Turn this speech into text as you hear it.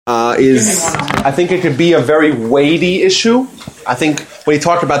is, I think it could be a very weighty issue. I think when you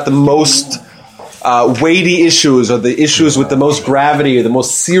talk about the most weighty issues, or the issues with the most gravity, or the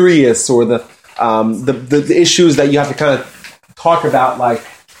most serious, or the issues that you have to kind of talk about, like,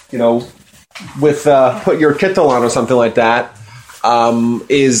 with put your kittel on or something like that,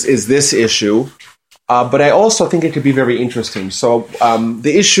 is this issue. But I also think it could be very interesting. So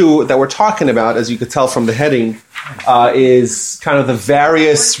the issue that we're talking about, as you could tell from the heading, is kind of the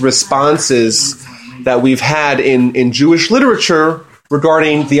various responses that we've had in Jewish literature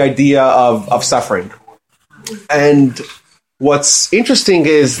regarding the idea of suffering. And what's interesting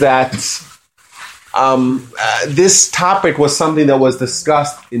is that this topic was something that was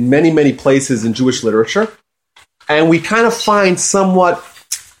discussed in many, many places in Jewish literature. And we kind of find somewhat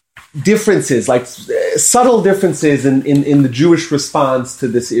differences, like subtle differences in the Jewish response to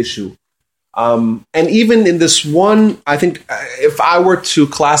this issue. And even in this one, I think if I were to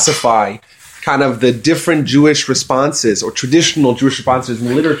classify kind of the different Jewish responses, or traditional Jewish responses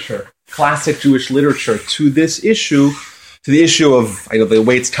in literature, classic Jewish literature, to this issue, to the issue of, the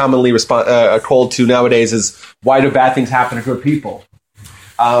way it's commonly called to nowadays is, why do bad things happen to good people?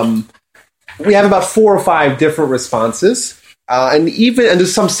 We have about 4 or 5 different responses. And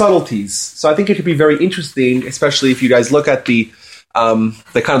there's some subtleties. So I think it could be very interesting, especially if you guys look at the kind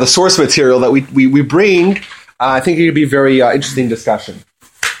of the source material that we bring. I think it could be a very interesting discussion.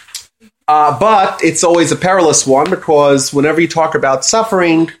 But it's always a perilous one, because whenever you talk about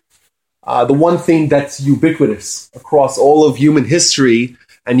suffering, the one thing that's ubiquitous across all of human history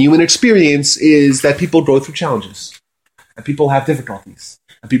and human experience is that people go through challenges, and people have difficulties.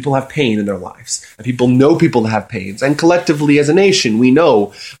 And people have pain in their lives, and people know people that have pains. And collectively, as a nation, we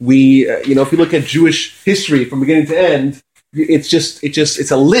know if you look at Jewish history from beginning to end,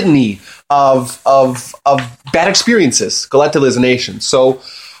 it's a litany of bad experiences collectively as a nation. So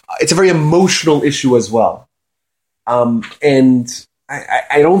it's a very emotional issue as well. And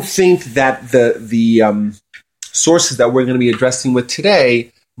I don't think that the sources that we're going to be addressing with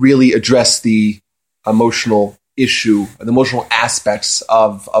today really address the emotional issue, the emotional aspects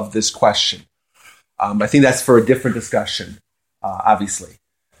of this question. I think that's for a different discussion, obviously.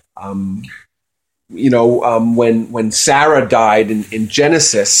 When Sarah died in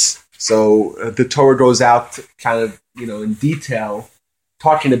Genesis, so the Torah goes out kind of, in detail,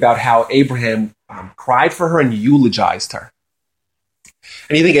 talking about how Abraham cried for her and eulogized her.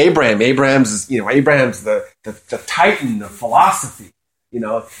 And you think Abraham's the titan of philosophy.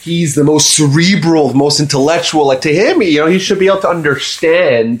 He's the most cerebral, the most intellectual. Like, to him, he should be able to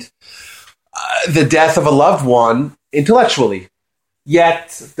understand the death of a loved one intellectually.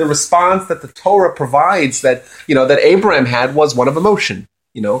 Yet the response that the Torah provides that Abraham had was one of emotion.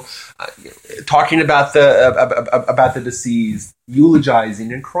 Talking about the deceased,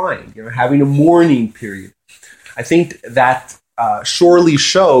 eulogizing and crying. Having a mourning period. I think that surely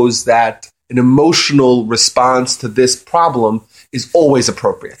shows that an emotional response to this problem is always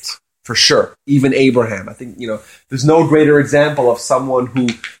appropriate, for sure. Even Abraham. I think, there's no greater example of someone who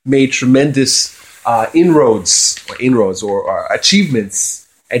made tremendous inroads or achievements,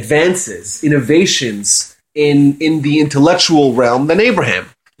 advances, innovations in the intellectual realm than Abraham.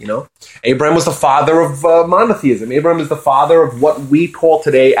 Abraham was the father of monotheism. Abraham is the father of what we call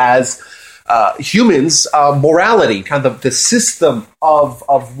today as humans, morality, kind of the system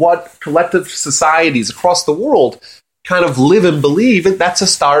of what collective societies across the world kind of live and believe, and that's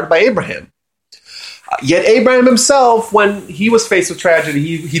started by Abraham. Yet Abraham himself, when he was faced with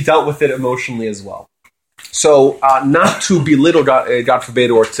tragedy, he dealt with it emotionally as well. So not to belittle, God forbid,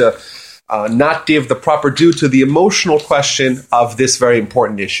 or to not give the proper due to the emotional question of this very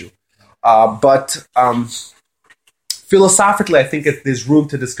important issue. But philosophically, I think there's room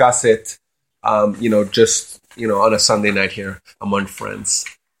to discuss it, on a Sunday night here among friends.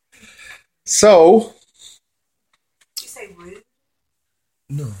 So...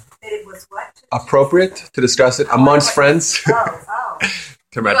 No. That it was what? Appropriate to discuss it amongst friends. Oh.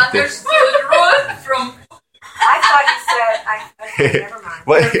 You understood Ruth from... I thought you said... never mind.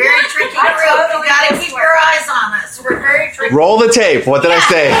 We're very tricky, Ruth. You got to keep your eyes on us. We're very tricky. Roll the tape. What did I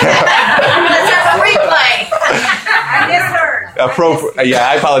say? Let's have a replay. I misheard. Appropriate. Yeah,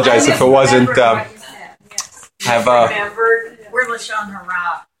 I apologize if it wasn't... remembered. We're Lashon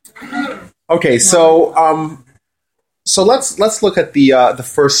Hara. Okay, So let's look at the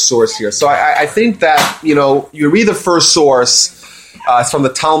first source here. So I think that you read the first source. It's from the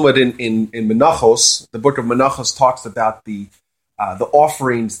Talmud in Menachos. The book of Menachos talks about the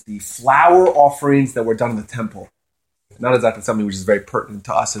offerings, the flour offerings that were done in the temple. Not exactly something which is very pertinent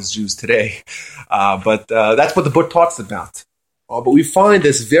to us as Jews today, but that's what the book talks about. But we find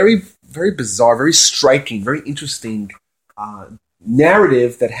this very, very bizarre, very striking, very interesting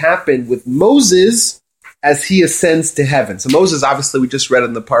narrative that happened with Moses as he ascends to heaven. So Moses, obviously, we just read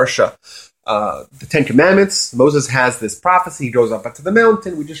in the Parsha, the Ten Commandments. Moses has this prophecy. He goes up onto the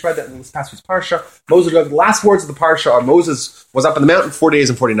mountain. We just read that in this past week's Parsha. Moses, the last words of the Parsha are Moses was up on the mountain 40 days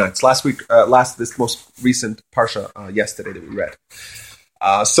and 40 nights. This most recent Parsha yesterday that we read.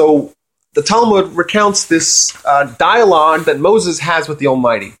 So the Talmud recounts this dialogue that Moses has with the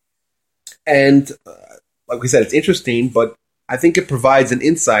Almighty. And like we said, it's interesting, but I think it provides an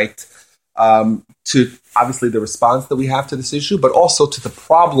insight to obviously the response that we have to this issue, but also to the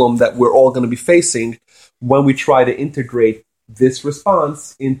problem that we're all going to be facing when we try to integrate this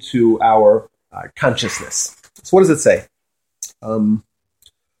response into our consciousness. So what does it say?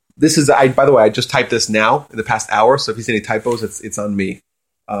 This is, by the way, I just typed this now in the past hour, so if you see any typos, it's on me.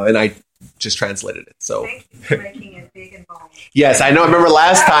 And I just translated it. So thank you for making it big and bold. Yes, I know. I remember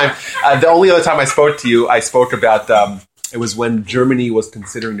last time, the only other time I spoke to you, I spoke about it was when Germany was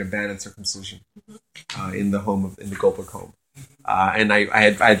considering to ban circumcision in the Goldberg home. And I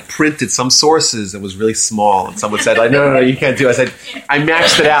had printed some sources that was really small, and someone said, like, no, you can't do it. I said, I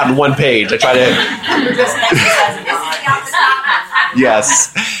maxed it out in one page. I try to...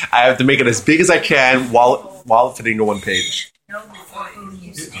 Yes, I have to make it as big as I can while fitting to one page.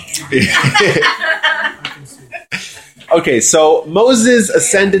 Okay, so Moses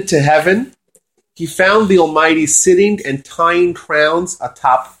ascended to heaven. He found the Almighty sitting and tying crowns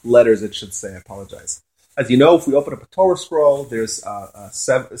atop letters, it should say. I apologize. As you know, if we open up a Torah scroll, there's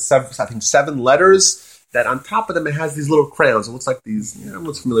seven letters that on top of them it has these little crowns. It looks like these,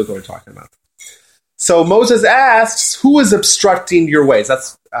 everyone's familiar with what we're talking about. So Moses asks, who is obstructing your ways?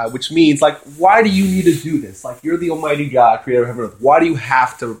 That's which means, like, why do you need to do this? Like, you're the Almighty God, creator of heaven and earth. Why do you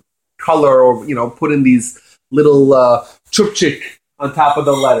have to color or, put in these little chupchik on top of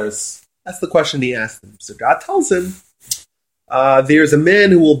the letters? That's the question he asked him. So God tells him, there's a man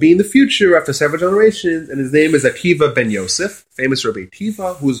who will be in the future after several generations, and his name is Akiva ben Yosef, famous Rabbi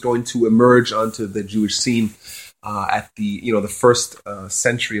Akiva, who is going to emerge onto the Jewish scene at the the first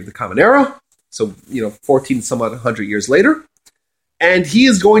century of the Common Era. So 14 some odd 100 years later, and he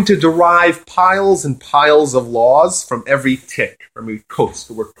is going to derive piles and piles of laws from every tick, from every coats.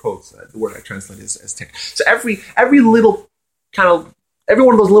 The word coats, the word I translate as tick. So every little every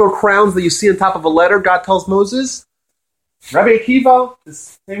one of those little crowns that you see on top of a letter, God tells Moses, Rabbi Akiva,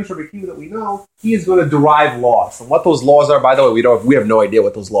 this famous Rabbi Akiva that we know, he is going to derive laws. And what those laws are, by the way, we have no idea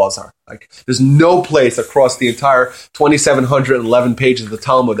what those laws are. Like, there's no place across the entire 2,711 pages of the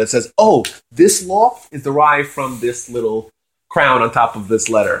Talmud that says, oh, this law is derived from this little crown on top of this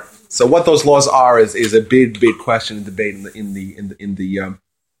letter. So what those laws are is a big question and debate in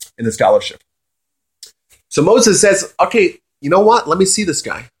the scholarship. So Moses says, okay, you know what? Let me see this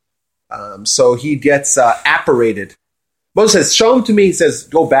guy. So he gets apparated. Moses says, show him to me. He says,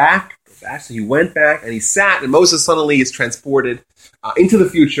 go back. So he went back and he sat, and Moses suddenly is transported into the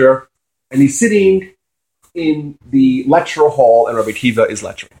future, and he's sitting in the lecture hall, and Rabbi Akiva is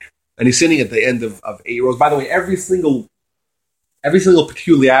lecturing. And he's sitting at the end of 8 rows. By the way, every single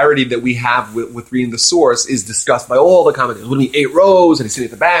peculiarity that we have with reading the source is discussed by all the commentators. What do you mean 8 rows, and he's sitting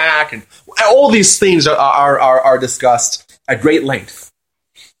at the back, and all these things are discussed at great length.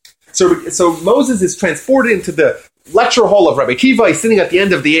 So Moses is transported into the lecture hall of Rabbi Akiva. He's sitting at the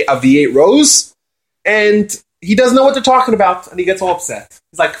end of the 8 rows, and he doesn't know what they're talking about, and he gets all upset.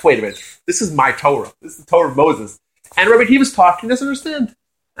 He's like, wait a minute, this is my Torah. This is the Torah of Moses. And Rabbi Akiva's talking, he doesn't understand.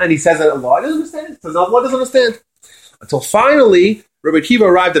 And he says that Allah doesn't understand. He says Allah doesn't understand. Until finally, Rabbi Akiva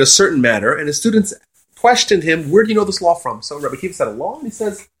arrived at a certain matter, and his students questioned him, where do you know this law from? So Rabbi Akiva said a law, and he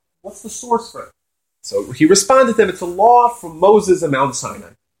says, what's the source for it? So he responded to them, it's a law from Moses and Mount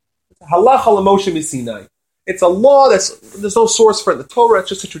Sinai. It's a halacha l'Moshe miSinai. It's a law there's no source for it in the Torah. It's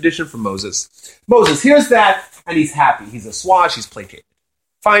just a tradition from Moses. Moses hears that, and he's happy. He's a swash. He's placated.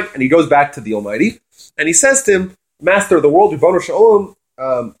 Fine. And he goes back to the Almighty, and he says to him, Master of the world, Ribono Shalom,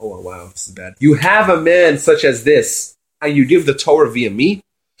 oh, wow, this is bad. You have a man such as this, and you give the Torah via me?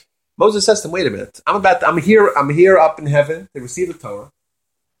 Moses says to him, wait a minute. I'm here up in heaven to receive the Torah.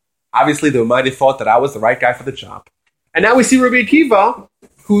 Obviously, the Almighty thought that I was the right guy for the job. And now we see Rabbi Akiva,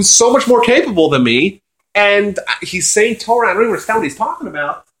 who's so much more capable than me, and he's saying Torah. I don't even understand what he's talking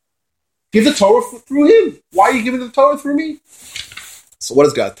about. Give the Torah through him. Why are you giving the Torah through me? So what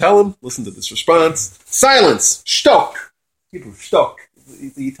does God tell him? Listen to this response. Silence. Shtok. Hebrew, shtok.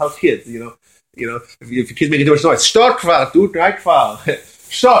 You tell kids, if your kids make a too much noise. Shtok kvar, du drei kvar.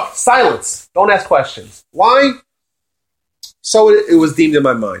 Shtok. Silence. Don't ask questions. Why? So it was deemed in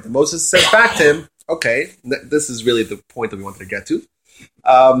my mind. And Moses said back to him, Okay, this is really the point that we wanted to get to.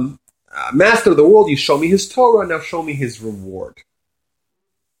 Master of the world, you show me his Torah, now show me his reward.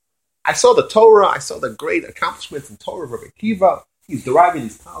 I saw the Torah, I saw the great accomplishments in Torah of Rabbi Akiva. He's deriving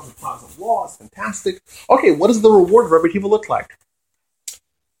these piles and piles of laws, fantastic. Okay, what does the reward of Rabbi Akiva look like?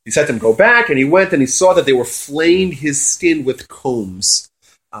 He said to him, go back, and he went and he saw that they were flaying his skin with combs.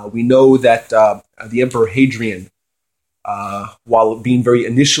 We know that the Emperor Hadrian, while being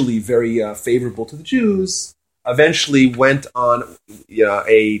initially very favorable to the Jews, eventually went on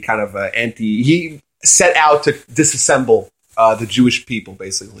a kind of he set out to disassemble the Jewish people,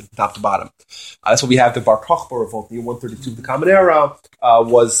 basically, top to bottom. So we have the Bar Kokhba revolt, the year 132 of the Common Era,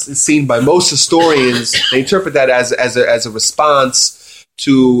 was seen by most historians. They interpret that as a response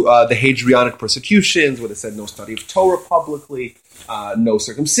to the Hadrianic persecutions, where they said no study of Torah publicly, no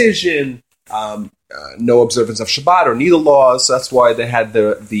circumcision, no observance of Shabbat or neither laws. So that's why they had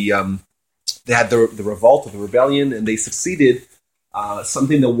the revolt or the rebellion, and they succeeded.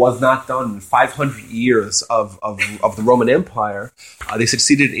 Something that was not done in 500 years of the Roman Empire. They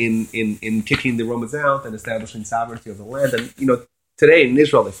succeeded in kicking the Romans out and establishing sovereignty of the land. And today in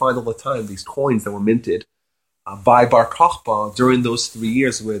Israel, they find all the time these coins that were minted by Bar Kokhba during those 3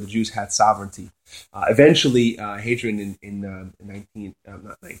 years where the Jews had sovereignty. Eventually, Hadrian in year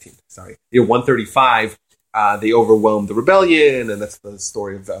 135, they overwhelmed the rebellion, and that's the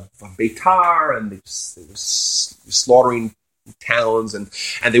story of Beitar, and they were slaughtering towns, and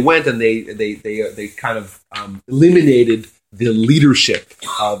they went and they kind of eliminated the leadership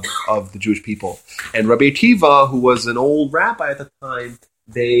of the Jewish people. And Rabbi Akiva, who was an old rabbi at the time,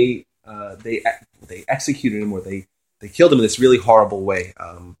 they executed him, or they killed him in this really horrible way.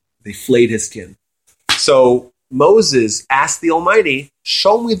 They flayed his skin. So Moses asked the Almighty,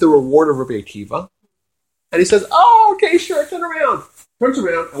 show me the reward of Rabbi Akiva. And he says, oh, okay, sure, turn around. Turns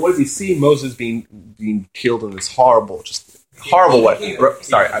around, and what does he see? Moses being killed in this horrible way.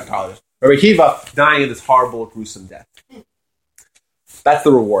 Sorry, I apologize. Rabbi Akiva dying in this horrible, gruesome death. That's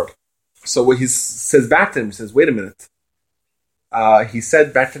the reward. So what he says back to him, he says, wait a minute. He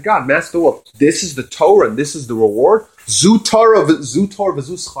said back to God, Master, well, this is the Torah and this is the reward? Zu Torah v'zu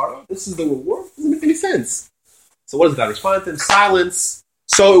schara? This is the reward? Doesn't make any sense. So what does God respond to him? Silence.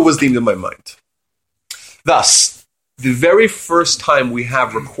 So it was deemed in my mind. Thus, the very first time we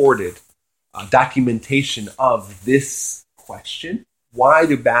have recorded documentation of this question, why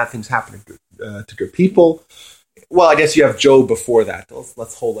do bad things happen to good people? Well, I guess you have Job before that.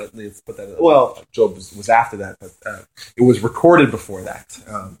 Let's hold it. Let's put that. Well, Job was after that, but it was recorded before that.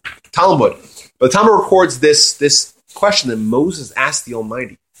 Talmud. But the Talmud records this question that Moses asked the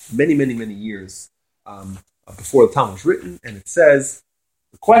Almighty many, many, many years before the Talmud was written, and it says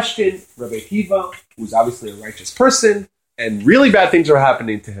the question: Rabbi Akiva, who's obviously a righteous person, and really bad things are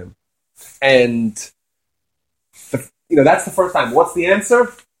happening to him, and that's the first time. What's the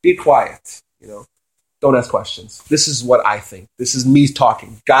answer? Be quiet. Don't ask questions. This is what I think. This is me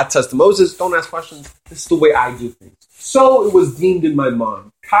talking. God says to Moses, don't ask questions. This is the way I do things. So it was deemed in my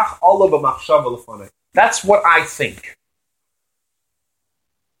mind. That's what I think.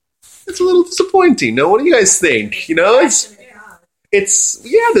 It's a little disappointing. No, what do you guys think? It's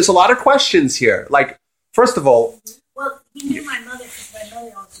there's a lot of questions here. Like, first of all, well, he knew my mother because my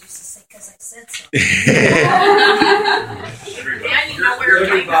mother always used to say, because I said so. And you know where it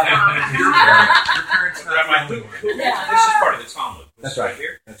came from. Rabbi, this is part of the Talmud. That's right.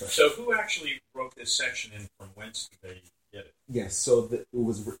 Here. That's right. So who actually wrote this section and from whence did they get it? Yes, so it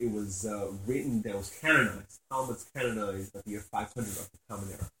was written, that was canonized. Talmud's canonized at the year 500 of the Common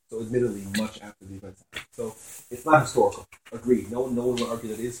Era. So admittedly, much after the events happened. So it's not historical. Agreed. No one will argue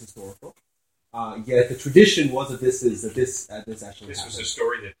that it is historical. Yet the tradition was that this actually happened. This was a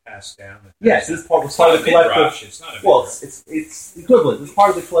story that passed down. Yes, this part was part of the collective. It's not a it's equivalent. It's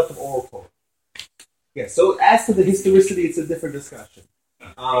part of the collective oral Torah. Yeah. So as to the historicity, it's a different discussion.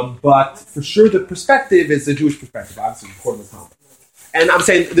 But for sure, the perspective is the Jewish perspective, obviously, according to Talmud. And I'm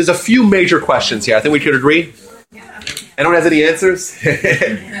saying there's a few major questions here. I think we could agree. Yeah. Anyone has any answers? Well,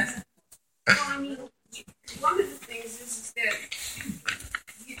 I mean, one of the things is that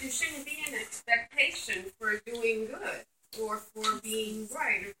there shouldn't be an expectation for doing good or for being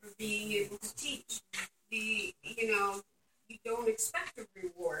right or for being able to teach. You don't expect a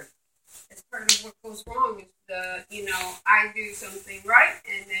reward. As part of what goes wrong is I do something right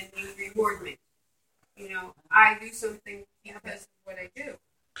and then you reward me. I do something because of what I do.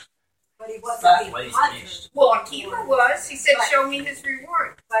 But he wasn't being punished. Well, Akiva was. He said, show me his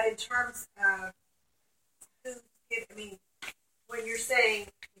reward. But in terms of when you're saying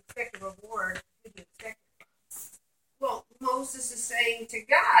expect a reward, who do you expect it from? Well, Moses is saying to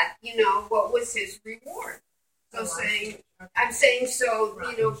God, what was his reward? So I'm saying,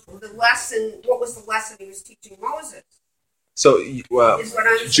 the lesson, what was the lesson he was teaching Moses? So,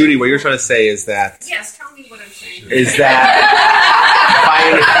 Judy, what you're trying to say is that... Yes, tell me what I'm saying. Is that...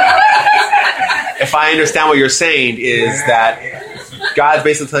 if I understand what you're saying, is that God's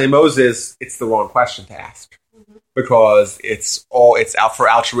basically telling Moses it's the wrong question to ask. Because it's out for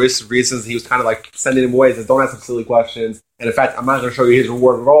altruistic reasons. He was kind of like sending him away. He says, don't ask him silly questions. And in fact, I'm not going to show you his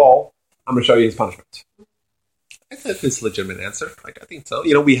reward at all. I'm going to show you his punishment. I think that's a legitimate answer. I think so.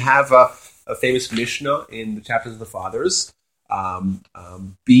 We have a famous Mishnah in the chapters of the Fathers. Don't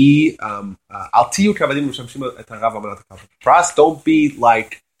be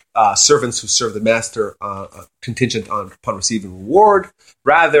like servants who serve the master contingent upon receiving reward.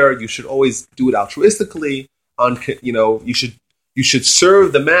 Rather, you should always do it altruistically. You should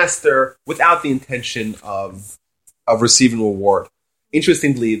serve the master without the intention of receiving reward.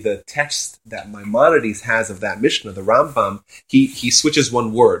 Interestingly, the text that Maimonides has of that Mishnah, the Rambam, he switches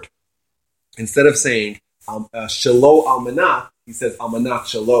one word. Instead of saying shelo almanach, he says almanach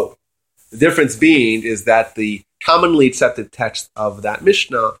shelo. The difference being is that the commonly accepted text of that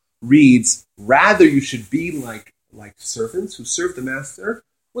Mishnah reads, rather you should be like servants who serve the master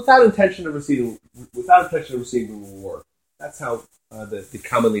without intention of receiving reward. That's how the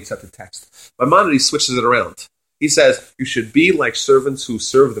commonly accepted text. Maimonides switches it around. He says you should be like servants who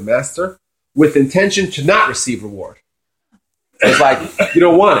serve the master with intention to not receive reward. It's like you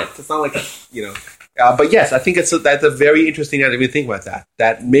don't want it. It's not like but yes, I think that's a very interesting idea to think about that.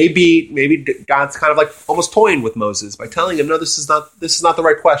 That maybe God's kind of like almost toying with Moses by telling him, no, this is not the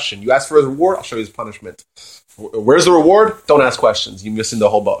right question. You ask for his reward, I'll show you his punishment. Where's the reward? Don't ask questions. You're missing the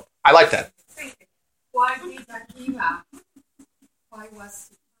whole boat. I like that. Why did Akiva? Why was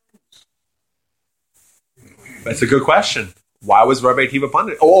he punished? That's a good question. Why was Rabbi Akiva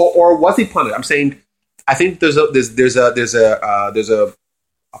punished, or was he punished? I'm saying, I think there's a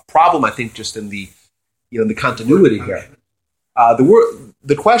problem. I think just in the the continuity here.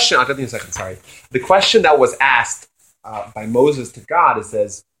 The question. I'll give you a second. Sorry. The question that was asked by Moses to God, it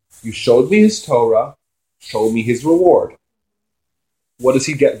says, "You showed me his Torah. Show me his reward." What does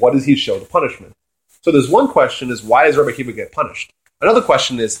he get? What does he show? The punishment. So there's one question is, why does Rabbi Akiva get punished? Another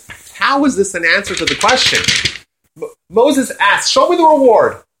question is, how is this an answer to the question? Moses asks, show me the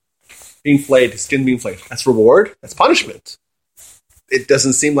reward. Being flayed, skin being flayed. That's reward? That's punishment. It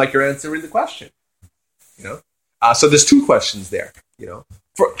doesn't seem like you're answering the question. So there's two questions there.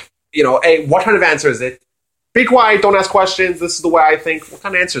 What kind of answer is it? Be quiet, don't ask questions, this is the way I think. What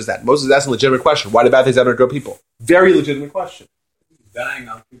kind of answer is that? Moses is asking a legitimate question. Why do bad things happen to good people? Very legitimate question. Dying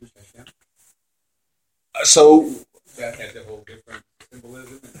on people's Hashem. So that has a whole different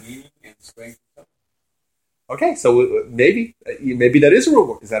symbolism and meaning and strength. Okay, so maybe that is a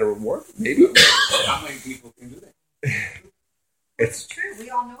reward. Is that a reward? Maybe. How many people can do that? It's true. We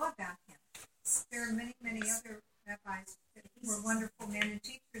all know about him. There are many, many other rabbis that were wonderful men and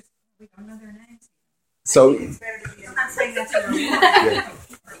teachers. We don't know their names. So I'm not saying that's a reward.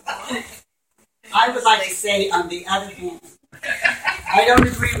 I would like to say, on the other hand, I don't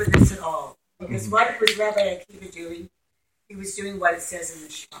agree with this at all. Because what was Rabbi Akiva doing? He was doing what it says in the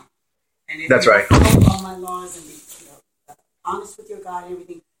Shema. And if that's you right. follow all my laws and be honest with your God and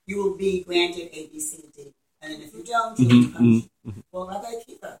everything, you will be granted A, B, C, and D. And then if you don't, you'll be punished. Well, Rabbi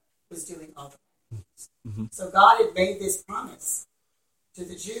Akiva was doing all the things. So God had made this promise to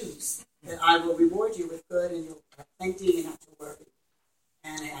the Jews that I will reward you with good and you'll have plenty and not to worry.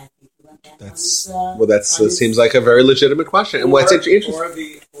 And I think he went back that seems like a very legitimate question. And what's interesting? Or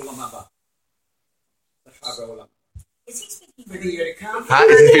the Olam Haba. Is he speaking for the year to come? Is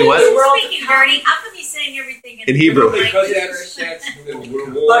he speaking what? He's speaking dirty. How come he's saying everything in Hebrew? Because that's the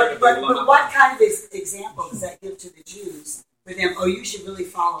reward. But what kind of example does that give to the Jews? For them, you should really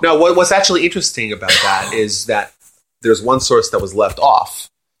follow. No, what's actually interesting about that is that there's one source that was left off,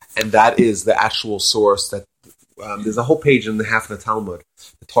 and that is the actual source that there's a whole page and a half in the Talmud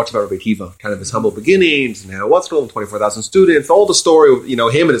that talks about Rabbi Akiva, kind of his humble beginnings and how what's going on, 24,000 students, all the story of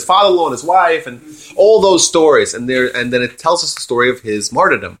him and his father-in-law and his wife, and all those stories, and then it tells us the story of his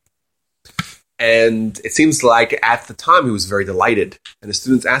martyrdom. And it seems like at the time he was very delighted, and the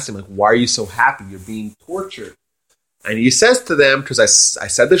students asked him, like, "Why are you so happy? You're being tortured." And he says to them, because I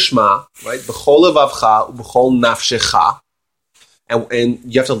said the Shema, right? B'chol levavcha u'b'chol nafshecha, and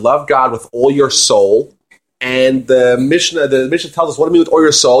you have to love God with all your soul. And the Mishnah tells us what do you mean with all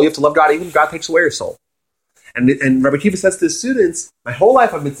your soul? You have to love God even if God takes away your soul. And Rabbi Akiva says to his students, my whole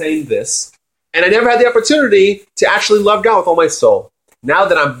life I've been saying this, and I never had the opportunity to actually love God with all my soul. Now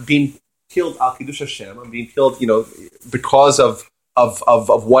that I'm being killed al Kiddush Hashem. I'm being killed, because of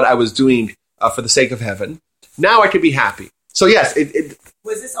what I was doing for the sake of heaven. Now I can be happy. So yes, it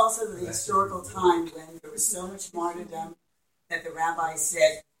was this also the historical time when there was so much martyrdom that the rabbis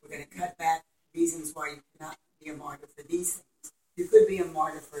said, we're going to cut back reasons why you cannot be a martyr for these things. You could be a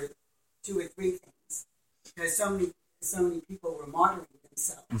martyr for 2 or 3 things. Because so many people were martyring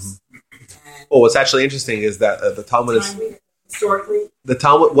themselves. Mm-hmm. What's actually interesting is that the Talmud is... Historically? The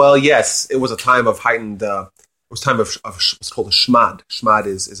Talmud, well, yes, it was a time of heightened... it was a time of what's called a shmad. Shmad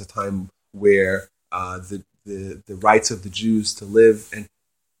is a time where the rights of the Jews to live and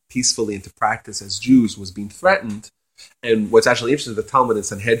peacefully and to practice as Jews was being threatened. And what's actually interesting is the Talmud in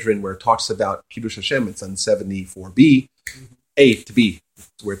Sanhedrin, where it talks about Kiddush Hashem. It's on 74b, 8b,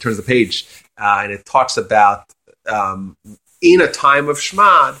 where it turns the page, and it talks about in a time of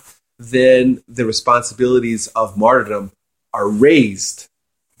Shmad, then the responsibilities of martyrdom are raised,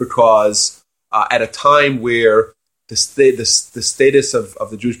 because at a time where the status of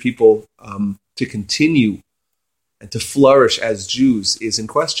the Jewish people to continue and to flourish as Jews is in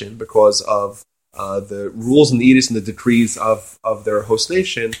question because of the rules and the edicts and the decrees of their host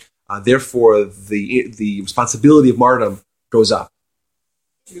nation. Therefore, the responsibility of martyrdom goes up.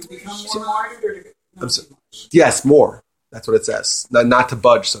 To become more martyred or to not be martyred? Yes, more. That's what it says. Not to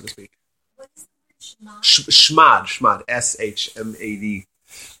budge, so to speak. What is the word Shmad? Shmad, S-H-M-A-D.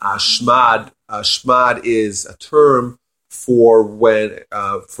 Shmad is a term for when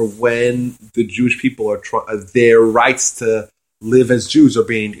the Jewish people are their rights to live as Jews are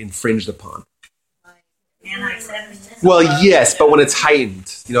being infringed upon. Well, yes, but when it's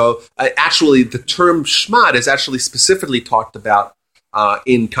heightened, actually the term Shmad is actually specifically talked about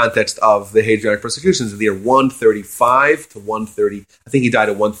in context of the Hadrianic persecutions in the year 135 to 130. I think he died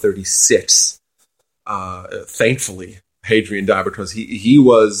at 136. Thankfully, Hadrian died because he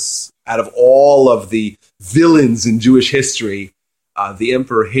was, out of all of the villains in Jewish history, the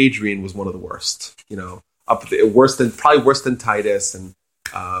Emperor Hadrian was one of the worst. Probably worse than Titus, and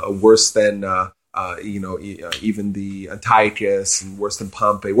worse than even the Antiochus, and worse than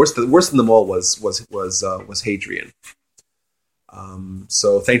Pompey. Worse than them all was Hadrian.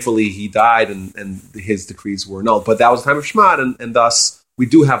 So thankfully he died, and his decrees were annulled. But that was the time of Shmad, and thus we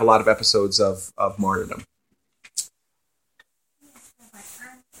do have a lot of episodes of martyrdom.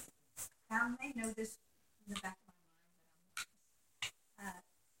 I may know this in the back of my mind.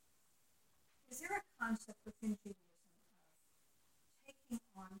 Is there a concept within Judaism of taking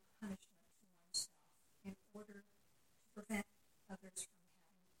on punishment for oneself in order to prevent others from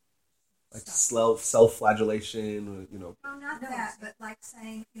having Self-flagellation, No, not that, but like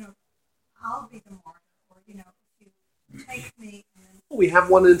saying, I'll be the martyr, or, if you take me and then... We have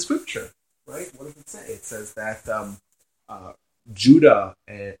one in Scripture, right? What does it say? It says that Judah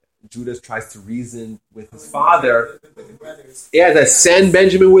tries to reason with his father. Yeah, to send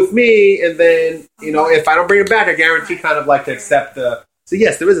Benjamin with me, and then, if I don't bring him back, I guarantee kind of like to accept the... So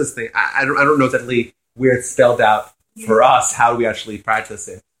yes, there is this thing. I don't know exactly where it's spelled out for us. How do we actually practice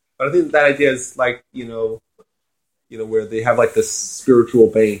it? But I think that idea is like, where they have like this spiritual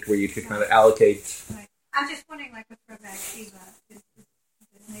bank where you could kind of allocate. Right. I'm just wondering, like with Rabbi Akiva,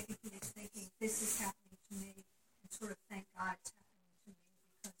 maybe he was thinking, this is happening to me, and sort of thank God it's happening to me,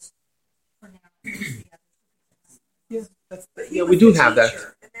 because for now, the others. We do have that.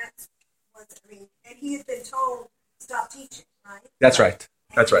 And that's and he had been told, stop teaching, right? That's right.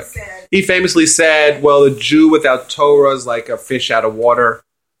 That's right. He famously said, well, a Jew without Torah is like a fish out of water.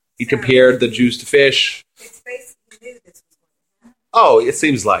 He compared the Jews to fish. It's basically knew this was going to happen. Oh, it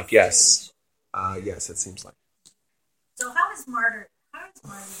seems like, yes. Yes, it seems like. So how is martyrdom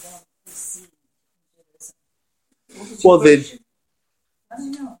received in Judaism? Well, I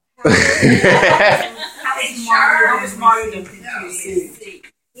don't know. How is martyrdom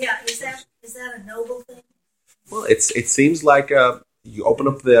received? Yeah, is that a noble thing? Well, it seems like you open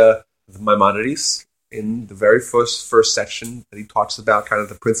up the Maimonides in the very first section that he talks about kind of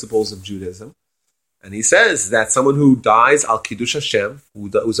the principles of Judaism. And he says that someone who dies al Kiddush Hashem,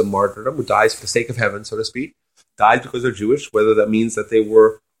 who's a martyrdom, who dies for the sake of heaven, so to speak, dies because they're Jewish, whether that means that they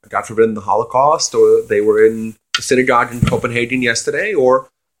were, God forbid, in the Holocaust, or they were in the synagogue in Copenhagen yesterday, or,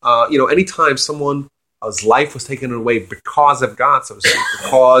 anytime someone's life was taken away because of God, so to speak,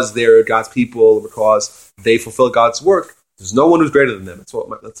 because they're God's people, because they fulfill God's work, there's no one who's greater than them. That's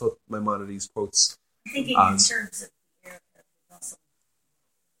what Maimonides quotes. Thinking in terms of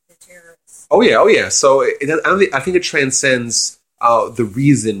the terrorists. Oh yeah. So I think it transcends the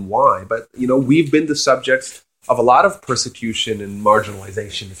reason why. But we've been the subject of a lot of persecution and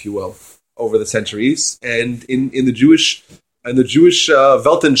marginalization, if you will, over the centuries. And in the Jewish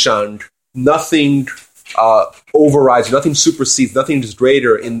Weltanschauung, nothing overrides, nothing supersedes, nothing is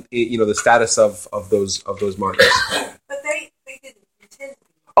greater in the status of those martyrs. But they didn't intend to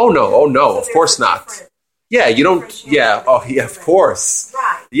be. Oh no, So of course there's not. different- Yeah, you don't. different Yeah, channels, of course.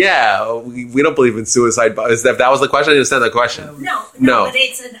 Right. Yeah, we don't believe in suicide. But if that was the question, I didn't understand the question. No. But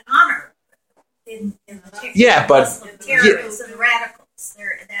it's an honor in the Yeah, but- Muslim terrorists and radicals.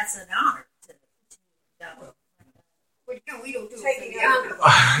 That's an honor to go. But no, we don't do Taking it for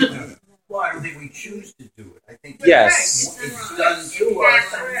the honor. Well, I don't think we choose to do it. I think Yes. it's done to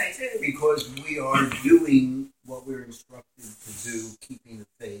us Right. because we are doing what we're instructed to do, keeping the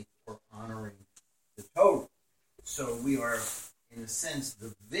faith or honoring the Torah. So we are, in a sense,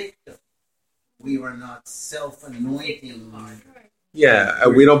 the victim. We are not self-anointing. Yeah,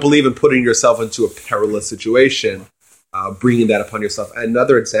 we don't believe in putting yourself into a perilous situation, bringing that upon yourself.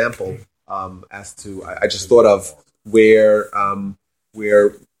 Another example, as to I just thought of where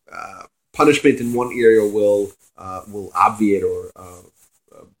punishment in one area will obviate or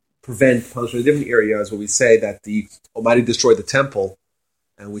prevent punishment in different areas. Where we say that the Almighty destroyed the temple,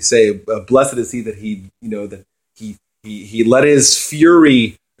 and we say, "Blessed is he that he let his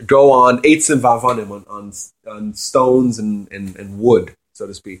fury go on eitzim vavanim, on stones and wood, so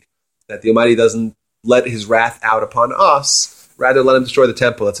to speak. That the Almighty doesn't let his wrath out upon us, rather let him destroy the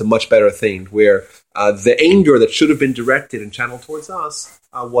temple. That's a much better thing, where the anger that should have been directed and channeled towards us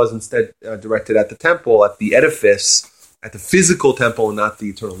was instead directed at the temple, at the edifice, at the physical temple, and not the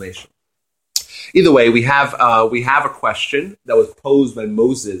eternal nation. Either way, we have a question that was posed by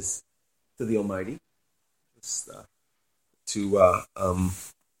Moses to the Almighty. Just, to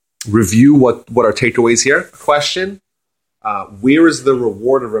review what our takeaways here. Question: where is the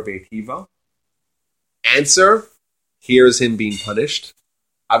reward of Rabbi Akiva? Answer: here is him being punished.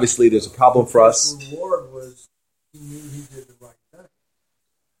 Obviously, there's a problem for us. The reward was he knew he did the right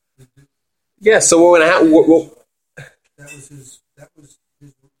thing. Yeah, so we're going to have. That was his.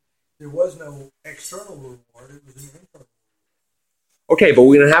 There was no external reward. It was an internal. Okay, but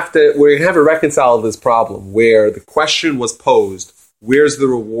we're gonna have to reconcile this problem where the question was posed: where's the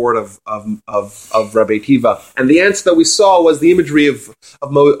reward of Rabbi Akiva? And the answer that we saw was the imagery of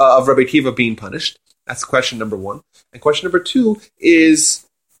Rabbi Akiva being punished. That's question number one. And question number two is,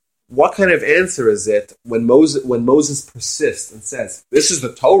 what kind of answer is it when Moses persists and says, "This is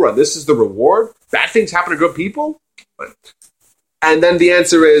the Torah, this is the reward. Bad things happen to good people," and then the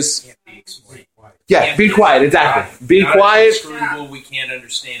answer is, Can't be explained. yeah, be quiet. Exactly, be Not quiet. inscrutable, we can't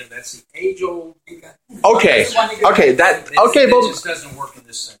understand it. That's the age-old. Okay, that just doesn't work in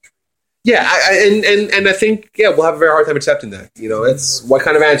this century. Yeah, and I think we'll have a very hard time accepting that. It's what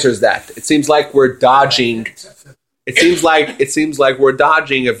kind of answer is that? It seems like we're dodging. It seems like we're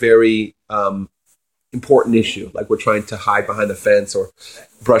dodging a very important issue, like we're trying to hide behind the fence or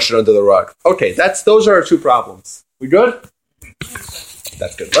brush it under the rug. Okay, those are our two problems. We good?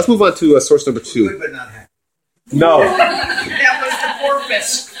 That's good. Let's move on to source number two. Good but not happy. No. That was the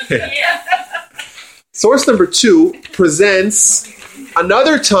purpose. Source number two presents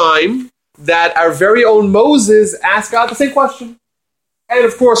another time that our very own Moses asked God the same question. And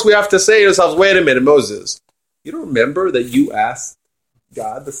of course, we have to say to ourselves, wait a minute, Moses, you don't remember that you asked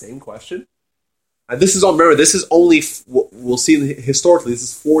God the same question? And this is only, we'll see historically, this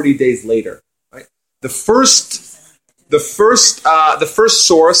is 40 days later. Right? The first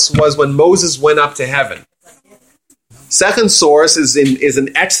source was when Moses went up to heaven. Second source is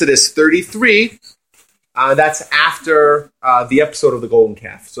in Exodus 33. That's after the episode of the golden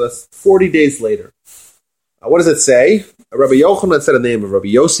calf. So that's 40 days later. What does it say? Rabbi Yochanan said the name of Rabbi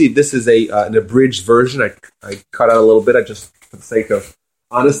Yossi. This is an abridged version. I cut out a little bit. I just, for the sake of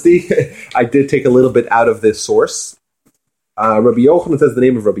honesty, I did take a little bit out of this source. Rabbi Yochanan says the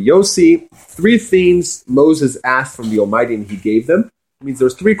name of Rabbi Yossi. 3 things Moses asked from the Almighty and he gave them. It means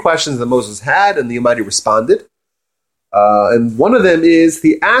there's 3 questions that Moses had and the Almighty responded. And one of them is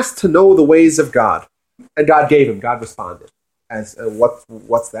he asked to know the ways of God. And God gave him. God responded. As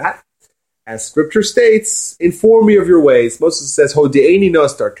what's that? As Scripture states, inform me of your ways. Moses says, Hode'eni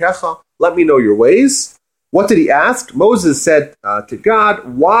nos darkecha, let me know your ways. What did he ask? Moses said to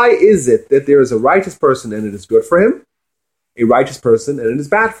God, why is it that there is a righteous person and it is good for him, a righteous person and it is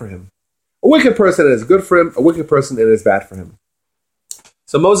bad for him? A wicked person and it is good for him, a wicked person and it is bad for him.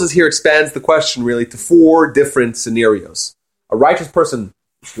 So Moses here expands the question really to 4 different scenarios. A righteous person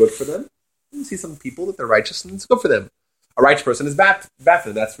is good for them. You see some people that they're righteous and it's good for them. A righteous person is bad for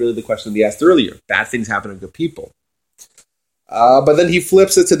them. That's really the question he asked earlier. Bad things happen to good people. But then he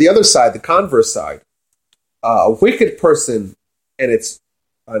flips it to the other side, the converse side. A wicked person and it's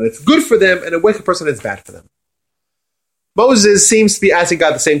good for them, and a wicked person is bad for them. Moses seems to be asking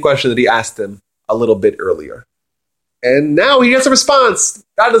God the same question that he asked him a little bit earlier. And now he gets a response.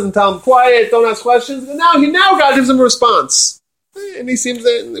 God doesn't tell him, quiet, don't ask questions. And now God gives him a response. And he seems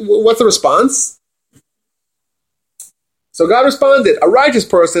what's the response? So God responded, a righteous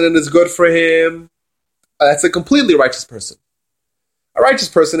person and it's good for him. That's a completely righteous person. A righteous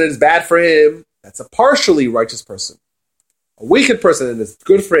person and it's bad for him. That's a partially righteous person. A wicked person and it's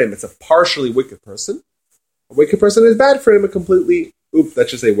good for him. It's a partially wicked person. A wicked person is bad for him. A completely, that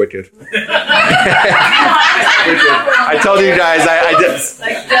should say wicked. I told you guys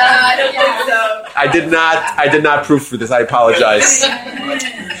I did not proofread this. I apologize.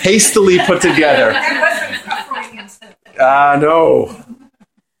 Hastily put together. No.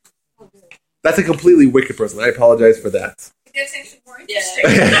 That's a completely wicked person. I apologize for that. That's actually more interesting.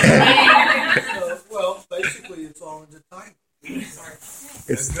 Well, basically, it's all in the time.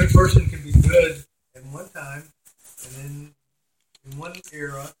 A good person can be good at one time, and then in one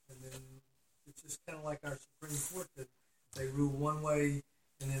era, and then it's just kind of like our Supreme Court that they rule one way,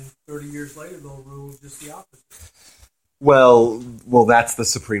 and then 30 years later they'll rule just the opposite. Well, that's the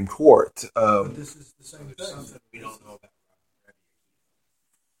Supreme Court. But this is the same thing. We don't know about.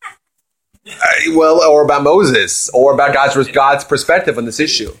 Or about Moses, or about God's perspective on this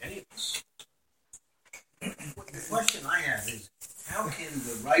issue. The question I have is, how can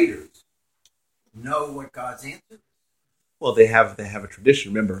the writers know what God's answer is? Well, they have a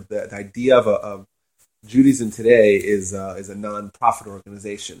tradition. Remember, the idea of Judaism today is a non-profit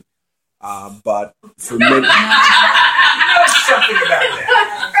organization. But for many, Something about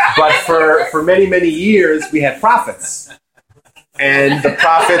that. but for many years, we had prophets, and the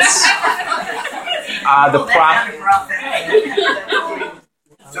prophets.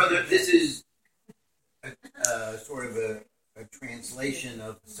 So this is sort of a translation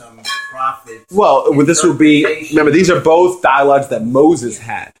of some prophets. Well, this will be. Remember, these are both dialogues that Moses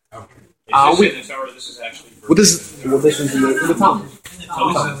had. This is actually. This is in the Talmud. This is the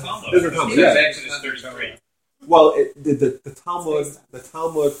Talmud. This is Exodus 33. Well, the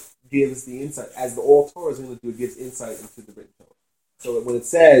Talmud gives the insight, as the oral Torah is going to do. It gives insight into the written Torah. So that when it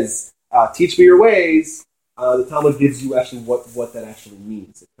says, "Teach me your ways," the Talmud gives you actually what that actually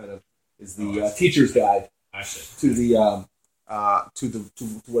means. It kind of is the teacher's guide to the to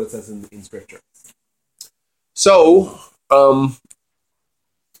what it says in Scripture. So,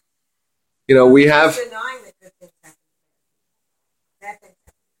 we have. Denying that good things happen. Bad things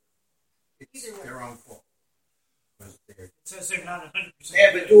happen. It's their own fault. It says they're not 100%.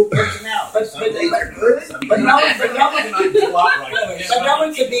 Yeah, but dual personality. Some days are good, some But days no are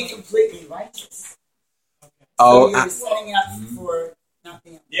one can be completely righteous. Oh, So you're setting up for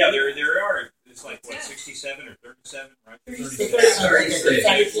nothing else. Yeah, there are. It's like, 67 or 37, right?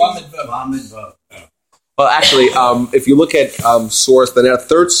 36. Lamed Vav. well, actually, if you look at source, the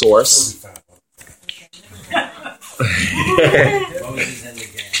third source. Moses and the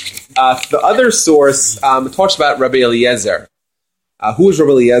gang. The other source talks about Rabbi Eliezer. Who was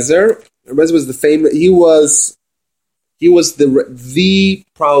Rabbi Eliezer? Eliezer was the famous. He was the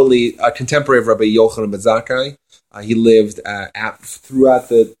probably contemporary of Rabbi Yochanan ben Zakkai. He lived throughout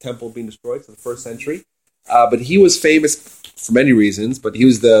the temple being destroyed, so the first century. But he was famous for many reasons. But he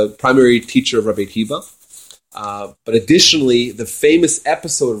was the primary teacher of Rabbi Akiva. But additionally, the famous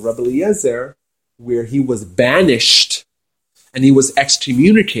episode of Rabbi Eliezer, where he was banished and he was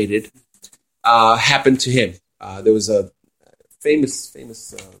excommunicated, happened to him. There was a famous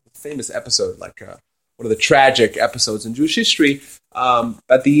episode, like one of the tragic episodes in Jewish history.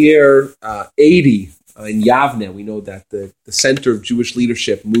 At the year 80 in Yavne, we know that the center of Jewish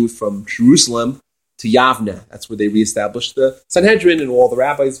leadership moved from Jerusalem to Yavne. That's where they reestablished the Sanhedrin, and all the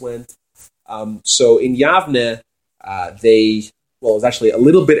rabbis went. So in Yavne, it was actually a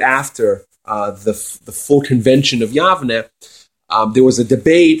little bit after the full convention of Yavne. There was a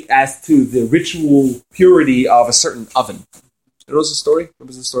debate as to the ritual purity of a certain oven. You know the story? What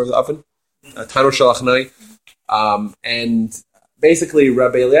was the story of the oven? Tano Shalachnai. And basically,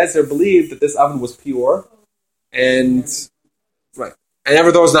 Rabbi Eliezer believed that this oven was pure, and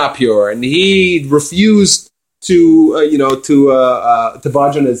never thought it was not pure, and he refused to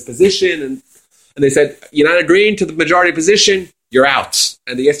budge on his position, and they said, "You're not agreeing to the majority position, you're out,"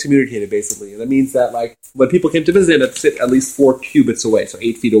 and they excommunicated basically, and that means that when people came to visit, they'd sit at least 4 cubits away, so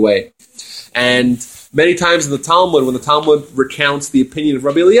 8 feet away, and many times in the Talmud, when the Talmud recounts the opinion of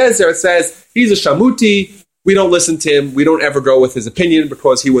Rabbi Eliezer, it says he's a shamuti. We don't listen to him. We don't ever go with his opinion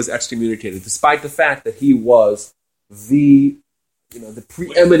because he was excommunicated, despite the fact that he was the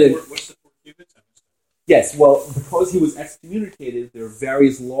preeminent. What's the 4 cubits? Yes, well, because he was excommunicated, there are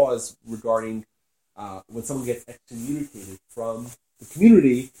various laws regarding when someone gets excommunicated from the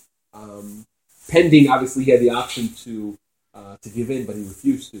community, pending, obviously, he had the option to give in, but he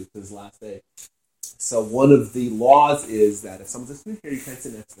refused to his last day. So one of the laws is that if someone's excommunicated, you can't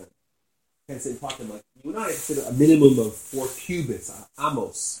sit next to them. You can't sit and talk to them like you and I. It's a minimum of 4 cubits,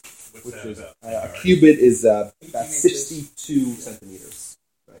 amos. What's Which that is about? a cubit is about 62 centimeters.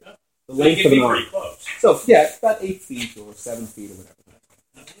 Right? The They length can of an be arm. pretty close. So yeah, it's about 8 feet or 7 feet or whatever.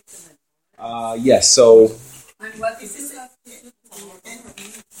 Yes. So And what is this?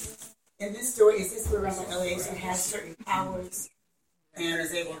 In this story, is this where Rabbi Eliezer has certain powers and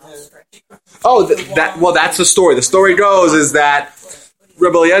is able to? that's the story. The story goes is that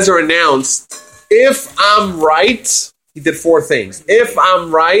Rabbi Eliezer announced, if I'm right, he did 4 things. If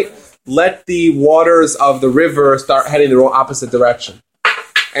I'm right, let the waters of the river start heading in the opposite direction.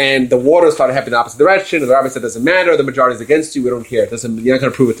 And the water started heading in the opposite direction, and the rabbi said, doesn't matter, the majority is against you, we don't care. You're not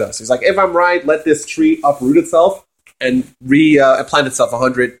going to prove it to us. He's like, if I'm right, let this tree uproot itself and plant itself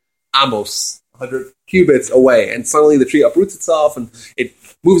 100 amos, 100 cubits away. And suddenly the tree uproots itself, and it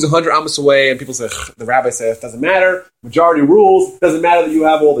moves 100 amos away, and people say, the rabbi says, it doesn't matter, majority rules, doesn't matter that you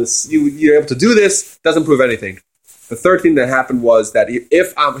have all this, you're able to do this, doesn't prove anything. The third thing that happened was that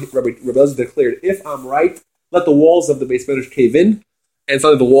Rabbi Eliezer declared, if I'm right, let the walls of the Beis Medrash cave in. And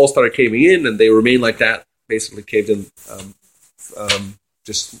suddenly the walls started caving in, and they remained like that, basically caved in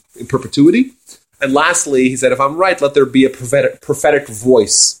just in perpetuity. And lastly, he said, if I'm right, let there be a prophetic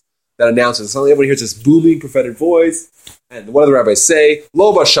voice that announces. Suddenly everyone hears this booming prophetic voice. And what do the rabbis say?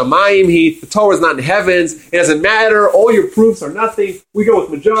 Lo b'shamayim he, the Torah is not in heavens. It doesn't matter. All your proofs are nothing. We go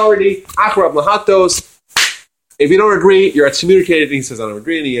with majority. Acharab lahatos. If you don't agree, you're excommunicated. And he says, I don't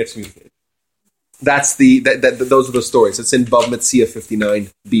agree, and he excommunicated. That's those are the stories. It's in Bav Metzia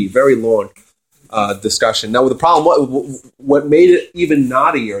 59b. Very long discussion. Now, the problem, what made it even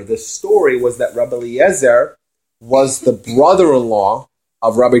naughtier, this story, was that Rabbi Eliezer was the brother-in-law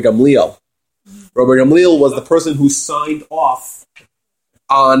of Rabbi Gamliel. Rabbi Gamliel was the person who signed off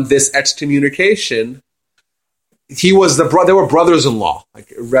on this excommunication. He was they were brothers-in-law.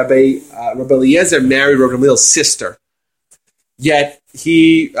 Like Rabbi Eliezer married Rabbi Gamliel's sister. Yet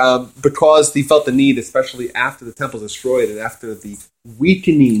he, because he felt the need, especially after the temple was destroyed and after the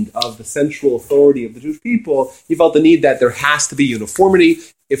weakening of the central authority of the Jewish people, he felt the need that there has to be uniformity.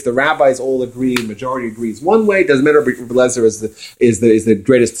 If the rabbis all agree, majority agrees one way, it doesn't matter. Rabbi Eliezer is the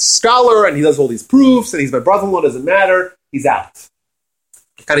greatest scholar, and he does all these proofs, and he's my brother-in-law. Doesn't matter. He's out.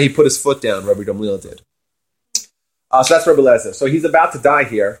 Kind of, he put his foot down. Rabbi Gamliel did. So that's Rabbi Eliezer. So he's about to die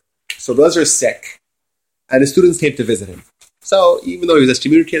here. So Rabbi Eliezer is sick, and his students came to visit him. So even though he was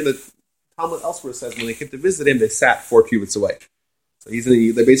excommunicated, the Talmud elsewhere says when they came to visit him, they sat 4 cubits away. So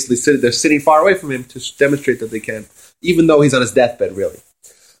they basically they're sitting far away from him to demonstrate that they can, even though he's on his deathbed, really.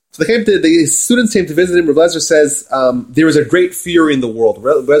 So the students came to visit him. Rabbi Eliezer says there is a great fear in the world.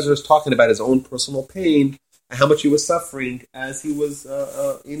 Rabbi Eliezer is talking about his own personal pain and how much he was suffering as he was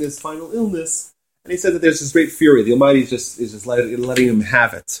in his final illness, and he said that there's this great fury. The Almighty is just letting him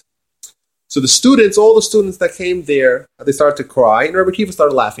have it. So all the students that came there, they started to cry, and Rabbi Akiva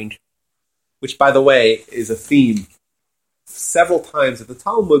started laughing, which, by the way, is a theme. Several times at the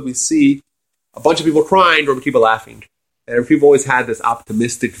Talmud, we see a bunch of people crying, Rabbi Akiva laughing. And Rabbi Akiva always had this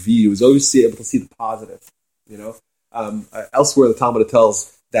optimistic view. He was always able to see the positive. Elsewhere, the Talmud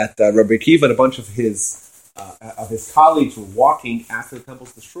tells that Rabbi Akiva and a bunch of his colleagues were walking after the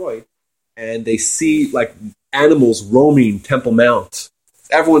temple's destroyed, and they see like animals roaming Temple Mount.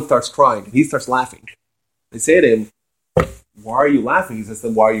 Everyone starts crying, and he starts laughing. They say to him, why are you laughing? He says,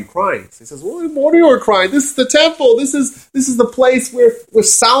 then why are you crying? So he says, well, what are you crying? This is the temple. This is the place where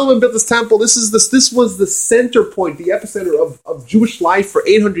Solomon built this temple. This was the center point, the epicenter of Jewish life for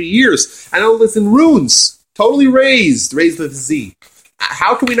 800 years. And all this in ruins, totally raised with a Z.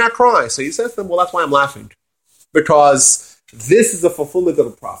 How can we not cry? So he says to them, well, that's why I'm laughing. Because this is the fulfillment of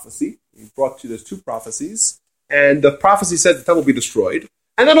a prophecy. There's 2 prophecies. And the prophecy says the temple will be destroyed.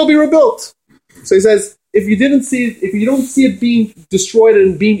 And then it'll be rebuilt. So he says, if you don't see it being destroyed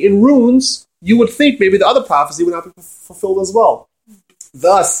and being in ruins, you would think maybe the other prophecy would not be fulfilled as well.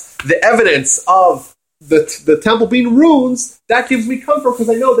 Thus, the evidence of the temple being ruins, that gives me comfort because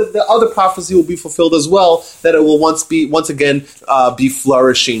I know that the other prophecy will be fulfilled as well, that it will once again be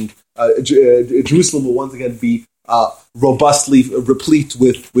flourishing. Jerusalem will once again be robustly replete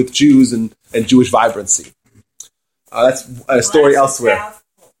with Jews and Jewish vibrancy. That's a story elsewhere.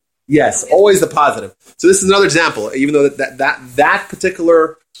 Yes, always the positive. So this is another example, even though that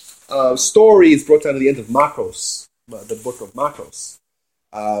particular story is brought down to the end of Makos, the book of Makos.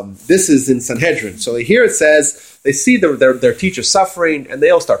 This is in Sanhedrin. So here it says, they see their teacher suffering, and they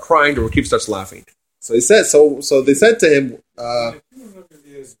all start crying, or Rabbi Akiva starts laughing. So he said. So they said to him,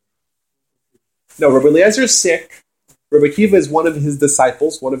 "No, Rabbi Eliezer is sick. Rabbi Akiva is one of his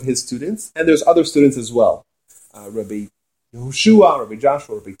disciples, one of his students, and there's other students as well. Rabbi Yehoshua, Rabbi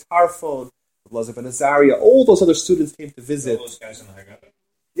Joshua, Rabbi Tarfon, Rabbi Elazar ben Azariah. All those other students came to visit. All those guys in the Haggadah.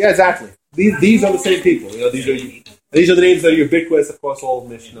 Yeah, exactly. These are the same people. These are the names that are ubiquitous across all of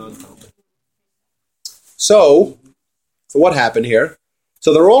Mishnah and Talmud. So what happened here?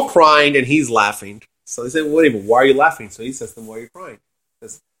 So they're all crying and he's laughing. So they say, well, wait a minute, why are you laughing? So he says to them, why are you crying? He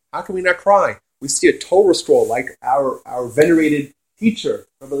says, how can we not cry? We see a Torah scroll like our venerated teacher,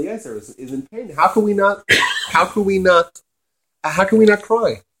 Rabbi Eliezer, is in pain. How can we not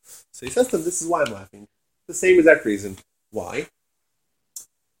cry? So he says to them, this is why I'm laughing. The same exact reason. Why?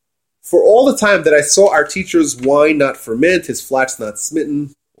 For all the time that I saw our teacher's wine not ferment, his flax not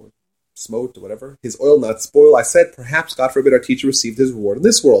smitten, or smote, or whatever, his oil not spoil, I said, perhaps, God forbid, our teacher received his reward in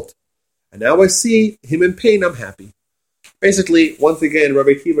this world. And now I see him in pain, I'm happy. Basically, once again,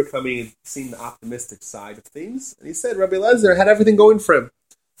 Rabbi Akiva coming and seeing the optimistic side of things. And he said Rabbi Eliezer had everything going for him.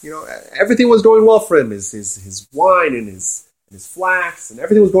 Everything was going well for him. His wine and his flax, and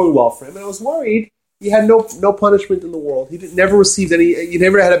everything was going well for him. And I was worried he had no punishment in the world. He never received any. He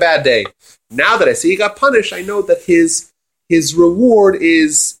never had a bad day. Now that I see he got punished, I know that his reward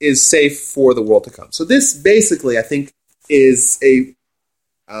is safe for the world to come. So this basically, I think, is a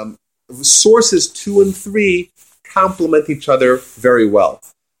sources 2 and 3 complement each other very well.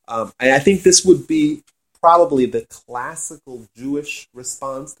 And I think this would be probably the classical Jewish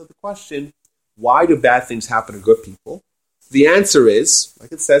response to the question, why do bad things happen to good people? The answer is,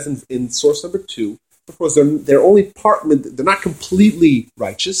 like it says in source number 2, because they're only they're not completely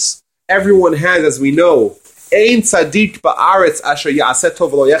righteous. Everyone has, as we know, Ein tzaddik ba'aretz asher ya'aseh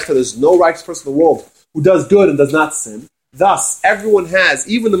tov v'lo yechel. There's no righteous person in the world who does good and does not sin. Thus, everyone has,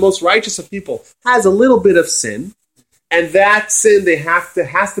 even the most righteous of people, has a little bit of sin, and that sin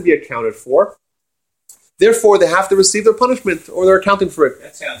has to be accounted for. Therefore, they have to receive their punishment, or they're accounting for it.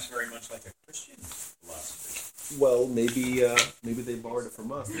 That sounds very much like a Christian philosophy. Well, maybe they borrowed it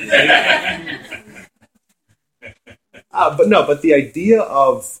from us. But the idea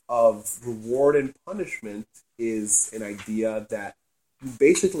of reward and punishment is an idea that you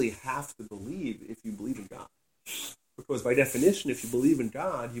basically have to believe if you believe in God. Because by definition, if you believe in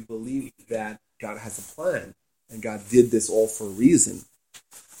God, you believe that God has a plan, and God did this all for a reason.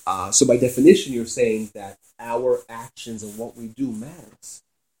 So by definition, you're saying that our actions and what we do matters.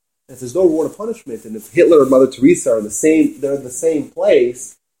 If there's no reward or punishment, and if Hitler and Mother Teresa are they're in the same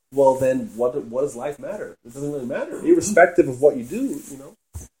place, well then what does life matter? It doesn't really matter, irrespective of what you do,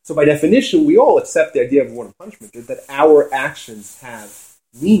 So by definition, we all accept the idea of reward and punishment, that our actions have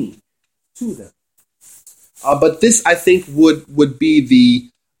meaning to them. But this, I think, would be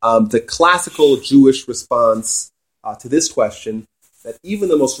the classical Jewish response to this question, that even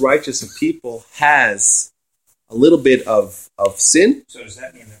the most righteous of people has a little bit of sin. So does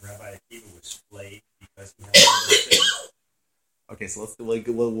that mean that Rabbi Akiva was flayed because he had a little sin? Okay, so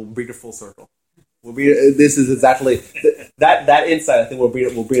we'll bring it full circle. This is exactly that insight. I think we'll bring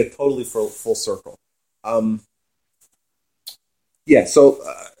it totally full circle. So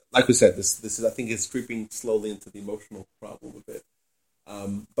like we said, this is, I think, is creeping slowly into the emotional problem a bit.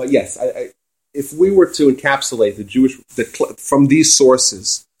 But yes, if we were to encapsulate from these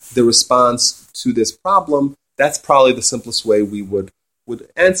sources the response to this problem, that's probably the simplest way we would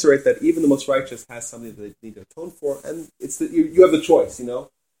answer it. That even the most righteous has something that they need to atone for, and it's that you have the choice.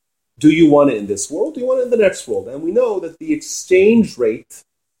 Do you want it in this world? Do you want it in the next world? And we know that the exchange rate,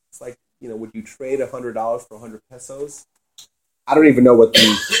 it's like, would you trade $100 for 100 pesos? I don't even know what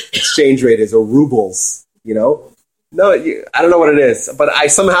the exchange rate is, or rubles. No, I don't know what it is, but I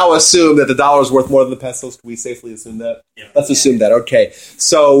somehow assume that the dollar is worth more than the pesos. Can we safely assume that? Yeah. Let's assume that. Okay.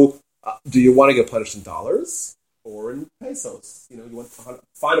 So, do you want to get punished in dollars or in pesos? You want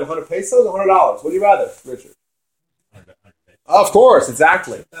fine 100 pesos or $100? What do you rather, Richard? 100 pesos. Of course,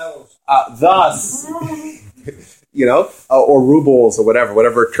 exactly. Thus, or rubles or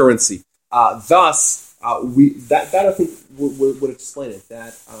whatever currency. Thus, that I think would explain it.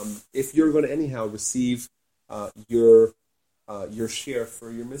 That if you're going to anyhow receive your share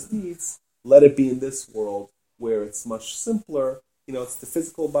for your misdeeds, let it be in this world where it's much simpler. It's the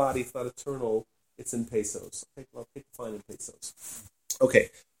physical body, it's not eternal, it's in pesos. I'll take the fine in pesos. Okay,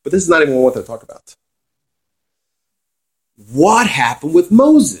 but this is not even what I want to talk about. What happened with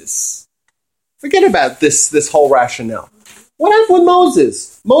Moses? Forget about this whole rationale. What happened with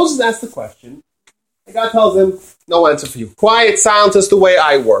Moses? Moses asked the question, and God tells him, no answer for you. Quiet, silence is the way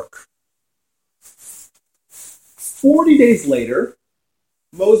I work. 40 days later,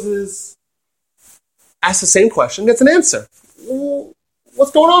 Moses asks the same question, gets an answer. Well,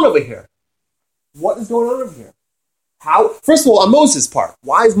 what's going on over here? What is going on over here? How? First of all, on Moses' part,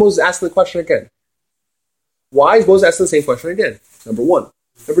 why is Moses asking the question again? Why is Moses asking the same question again? Number one.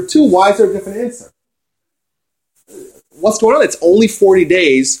 Number two, why is there a different answer? What's going on? It's only 40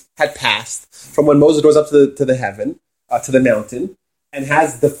 days had passed from when Moses goes up to the heaven, to the mountain, and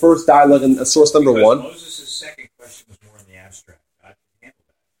has the first dialogue in source number Because one. Moses' second question was more in the abstract. God can handle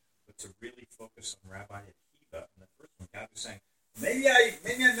that. But to really focus on Rabbi Akiva in the first one, God was saying, maybe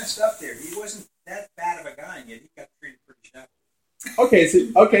I messed up there. He wasn't that bad of a guy, and yet he got treated pretty shabbily. Okay, I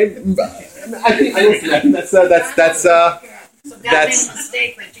think that's So God made that's- a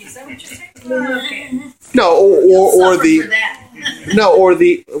mistake, Richie. Is that what you're saying? Okay. no, or Suffer the for that. no, or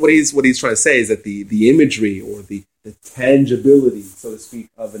the what he's trying to say is that the imagery or the tangibility, so to speak,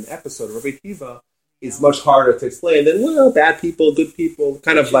 of an episode of Rabbi Akiva is much harder to explain than, well, bad people, good people,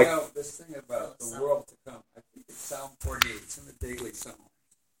 kind of like. This thing about the world to come, I think it's Psalm 48, it's in the Daily Psalm,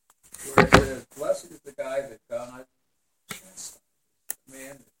 where it says, blessed is the guy that God chastises, the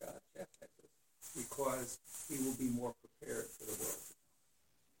man that God chastises, because he will be more prepared for the world to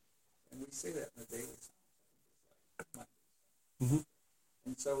come. And we say that in the Daily Psalm. Mhm.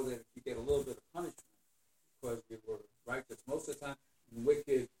 And so that if you get a little bit of punishment because you were righteous most of the time, and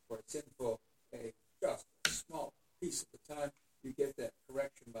wicked or sinful, just a small piece of the time, you get that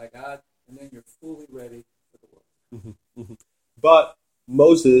correction by God, and then you're fully ready for the world. But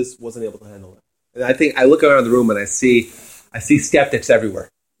Moses wasn't able to handle it, and I think I look around the room and I see skeptics everywhere,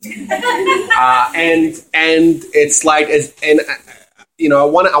 and it's like I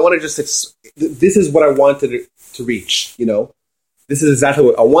want to just this is what I wanted to reach. This is exactly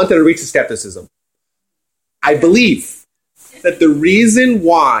what I wanted to reach: the skepticism. I believe that the reason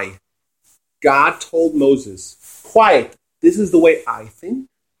why God told Moses, quiet, this is the way I think,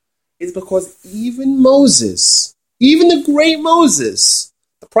 is because even Moses, even the great Moses,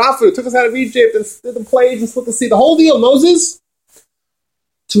 the prophet who took us out of Egypt and did the plagues and split the sea, the whole deal, Moses,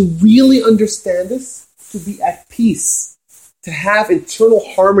 to really understand this, to be at peace, to have internal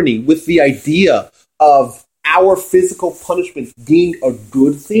harmony with the idea of our physical punishment being a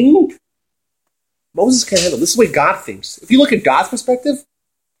good thing, Moses can't handle it. This is the way God thinks. If you look at God's perspective,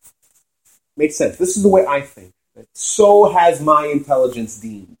 makes sense. This is the way I think. So has my intelligence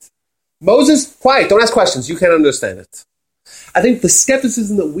deemed. Moses, quiet, don't ask questions. You can't understand it. I think the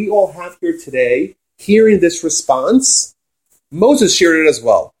skepticism that we all have here today, hearing this response, Moses shared it as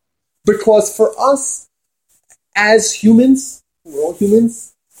well. Because for us, as humans, we're all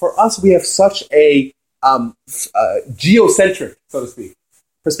humans, for us we have such a geocentric, so to speak,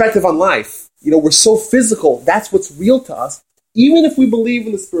 perspective on life. We're so physical. That's what's real to us. Even if we believe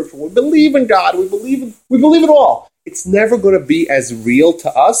in the spiritual, we believe in God, we believe it all. It's never going to be as real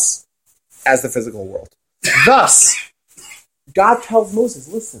to us as the physical world. Thus, God tells Moses,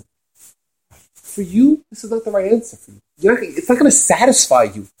 listen, for you, this is not the right answer for you. It's not going to satisfy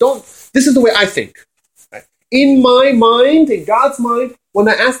you. This is the way I think. Right? In my mind, in God's mind, when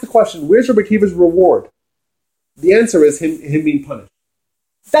I ask the question, where's Rabbi Akiva's reward? The answer is him being punished.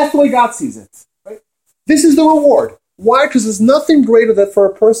 That's the way God sees it. Right? This is the reward. Why? Because there's nothing greater than for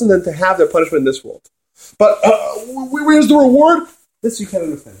a person than to have their punishment in this world. But where's the reward? This you can't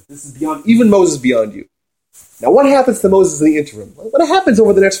understand. This is beyond, even Moses beyond you. Now what happens to Moses in the interim? What happens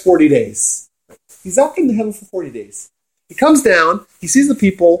over the next 40 days? He's up in heaven for 40 days. He comes down, he sees the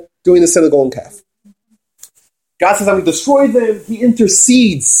people doing the sin of the golden calf. God says, I'm going to destroy them. He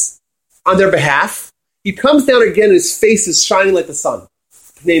intercedes on their behalf. He comes down again and his face is shining like the sun.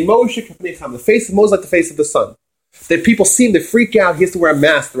 The face of Moses like the face of the sun. That people see him, they freak out. He has to wear a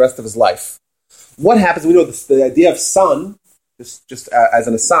mask the rest of his life. What happens? We know the idea of sun, just as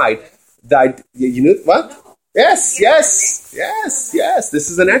an aside, you know what? Yes. This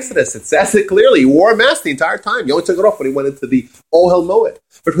is in Exodus. It says it clearly. He wore a mask the entire time. He only took it off when he went into the Ohel Moed.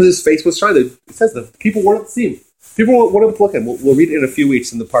 Because his face was shining. It says that people weren't able to see him. People weren't able to look at him. We'll read it in a few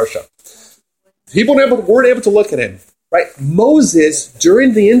weeks in the Parsha. People weren't able to look at him. Right? Moses,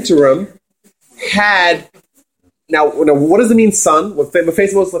 during the interim, had... Now, what does it mean, sun? What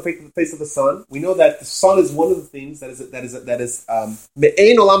face of Moses, the face of the sun? We know that the sun is one of the things that is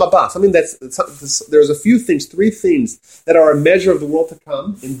me'ein olam haba. Something there's a few things, 3 things that are a measure of the world to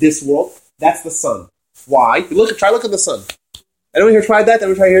come in this world. That's the sun. Why? Try look at the sun. Anyone here tried that?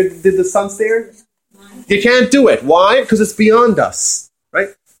 Anyone here did the sun stare? You can't do it. Why? Because it's beyond us. Right?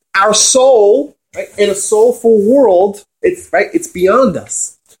 Our soul, right, in a soulful world, it's beyond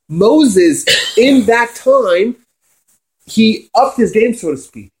us. Moses, in that time, he upped his game, so to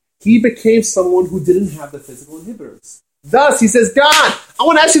speak. He became someone who didn't have the physical inhibitors. Thus, he says, God, I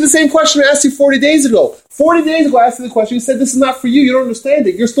want to ask you the same question I asked you 40 days ago. 40 days ago, I asked you the question. You said, this is not for you. You don't understand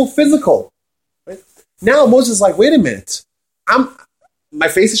it. You're still physical. Right? Now, Moses is like, wait a minute. My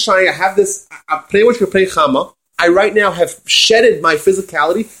face is shining. I have this. I'm playing what you're playing Chama. I right now have shedded my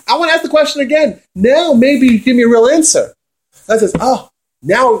physicality. I want to ask the question again. Now, maybe you give me a real answer. God says,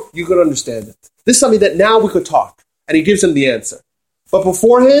 now you could understand it. This is something that now we could talk. And he gives him the answer. But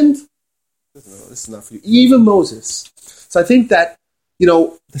beforehand, no, this is not for you. Even Moses. So I think that,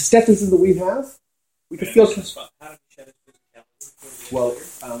 the skepticism that we have, we could feel... Well,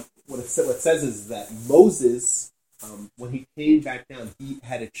 what it says is that Moses, when he came back down, he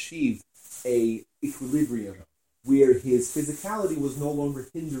had achieved a equilibrium where his physicality was no longer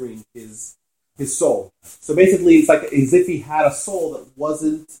hindering his soul. So basically, it's like as if he had a soul that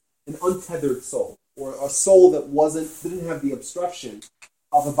wasn't an untethered soul, or a soul that didn't have the obstruction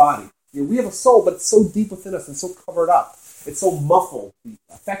of a body. We have a soul, but it's so deep within us and so covered up. It's so muffled. The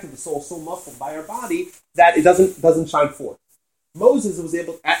effect of the soul is so muffled by our body that it doesn't shine forth. Moses was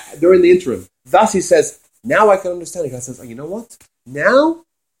able, during the interim. Thus he says, now I can understand it. God says, you know what? Now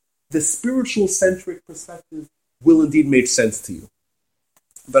the spiritual centric perspective will indeed make sense to you.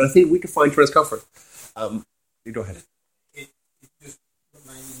 But I think we can find tremendous comfort. You go ahead. It just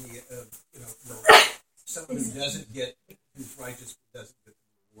reminded me of, someone who doesn't get, who's righteous, doesn't get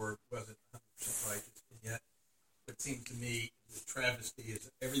the word, wasn't 100% righteous, and yet it seems to me the travesty is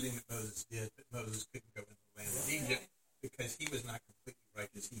everything that Moses did, but Moses couldn't go into the land of Egypt because he was not completely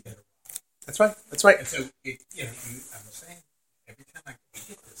righteous. He had arrived. That's right. That's right. And so, I'm saying, every time I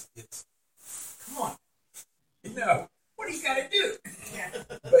get this, it's, come on, what do you got to do?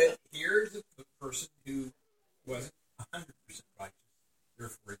 But here's a person who wasn't 100% righteous.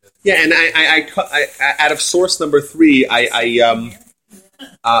 Therefore, it doesn't. Yeah, and I out of source number 3,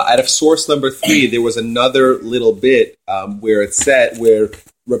 out of source number 3, there was another little bit where it said, where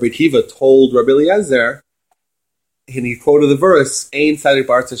Rabbi Akiva told Rabbi Eliezer, and he quoted the verse, "Ein tzadik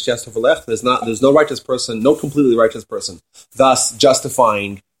ba'aretz yasov v'lech." There's no righteous person, no completely righteous person, thus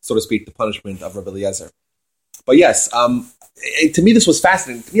justifying, so to speak, the punishment of Rabbi Eliezer. But yes, to me this was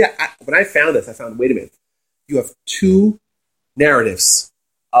fascinating. To me, when I found this, I found, wait a minute, you have 2 narratives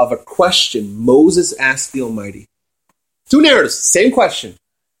of a question Moses asked the Almighty. 2 narratives, same question,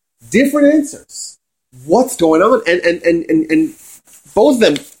 different answers. What's going on? And both of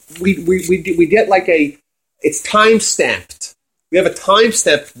them, we get like it's time stamped. We have a time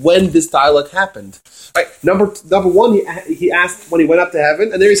stamp when this dialogue happened. Right? Number 1, he asked when he went up to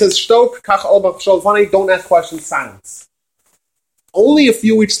heaven, and there he says, "Shtok kach al b'chol, don't ask questions, silence." Only a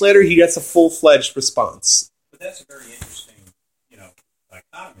few weeks later, he gets a full-fledged response. But that's a very interesting,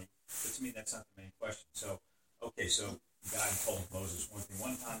 dichotomy. But to me, that's not the main question. So God told Moses one thing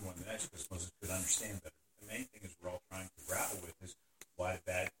one time, one the next, because Moses could understand better. The main thing is we're all trying to grapple with is why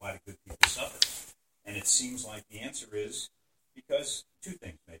do good people suffer? And it seems like the answer is because 2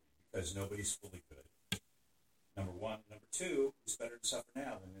 things, maybe. Because nobody's fully good. Number 1. Number 2, it's better to suffer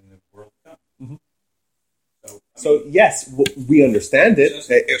now than in the world to come. Mm-hmm. So yes, we understand it.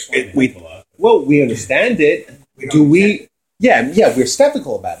 We understand it. Do we? Yeah, we're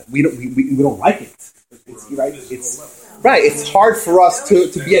skeptical about it. We don't like it. It's hard for us to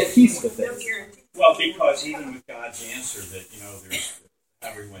be at peace with it. Well, because even with God's answer that, there's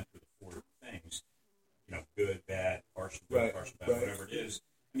however he went through the 4 things, good, bad, partial good, partial bad, whatever it is.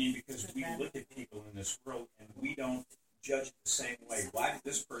 I mean, because we look at people in this world and we don't judge it the same way. Why did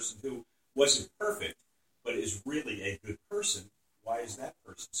this person who wasn't perfect but is really a good person, why is that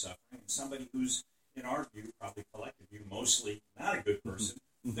person suffering? And somebody who's, in our view, probably collective view, mostly not a good person,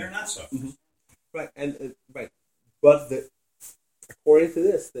 they're not suffering. Mm-hmm. Right, and but according to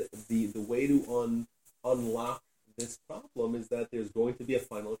this, the way to unlock this problem is that there's going to be a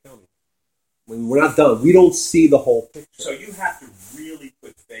final accounting. When we're not done, we don't see the whole picture. So you have to really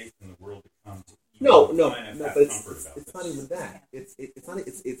put faith in the world to come to. No, but it's not even that. It's not.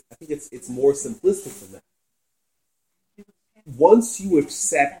 I think it's more simplistic than that. Once you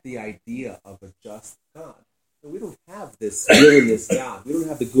accept the idea of a just God, we don't have this villainous God. We don't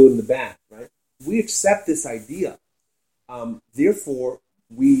have the good and the bad, right? We accept this idea. Therefore,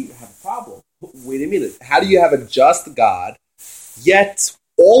 we have a problem. Wait a minute. How do you have a just God, yet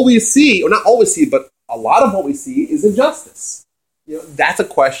all we see, or not all we see, but a lot of what we see is injustice? That's a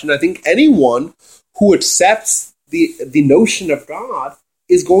question I think anyone who accepts the notion of God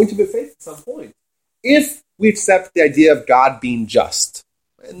is going to be faced at some point. If we accept the idea of God being just.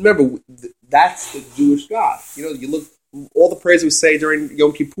 And remember, that's the Jewish God. You look, all the prayers we say during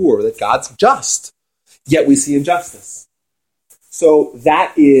Yom Kippur, that God's just, yet we see injustice. So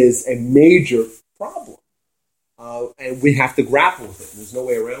that is a major problem. and we have to grapple with it. There's no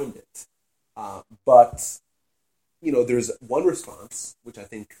way around it. But there's one response which I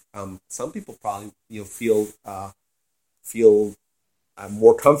think some people probably feel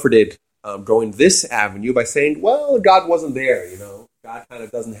more comforted going this avenue by saying, well, God wasn't there. God kind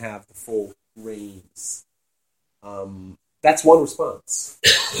of doesn't have the full reins. That's one response.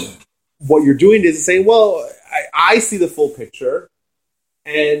 What you're doing is saying, well, I see the full picture,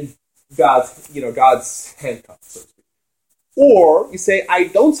 and God's handcuffed, so to speak. Or you say, I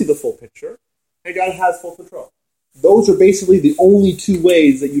don't see the full picture, and God has full control. Those are basically the only two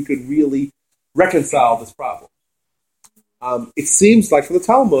ways that you could really reconcile this problem. It seems like from the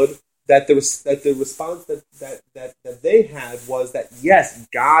Talmud that the response that they had was that yes,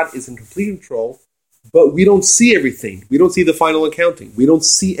 God is in complete control, but we don't see everything. We don't see the final accounting. We don't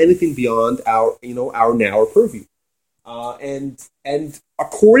see anything beyond our now purview. And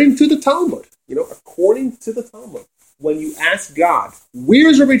according to the Talmud, when you ask God, where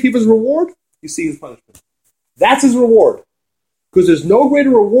is Rabbi Akiva's reward? You see his punishment. That's his reward. Because there's no greater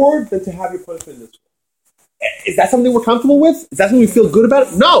reward than to have your punishment in this world. Is that something we're comfortable with? Is that something we feel good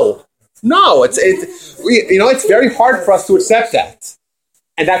about? No. It's very hard for us to accept that.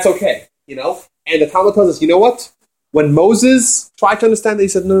 And that's okay, And the Talmud tells us, you know what? When Moses tried to understand that, he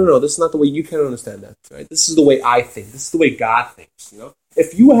said, no, this is not the way you can understand that. Right? This is the way I think. This is the way God thinks.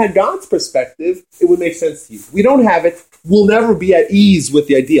 If you had God's perspective, it would make sense to you. We don't have it. We'll never be at ease with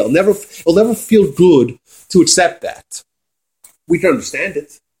the idea. It'll never feel good to accept that. We can understand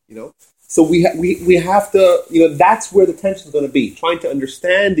it, So we have to, that's where the tension is going to be, trying to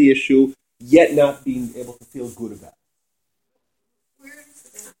understand the issue, yet not being able to feel good about it. Where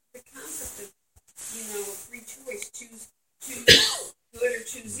does the concept of, free choice, choose good or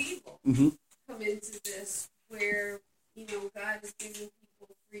choose evil, come into this, where, God is giving people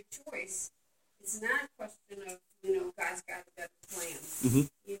free choice? It's not a question of, God's got a better plan.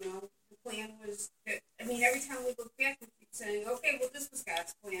 The plan was, every time we look back, we keep saying, okay, well, this was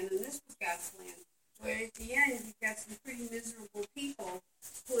God's plan, and this was God's plan. But at the end, you've got some pretty miserable people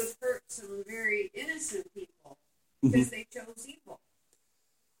who have hurt some very innocent people because they chose evil.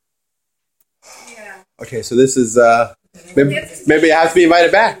 Yeah. Okay, so this is, maybe I have to be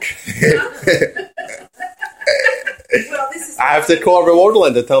invited back. Well, this is I have to call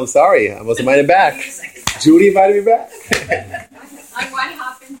Wonderland to tell him sorry. I wasn't invited back. Judy invited me back. I want to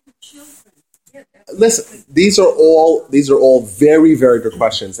hop into children. Listen, these are all very, very good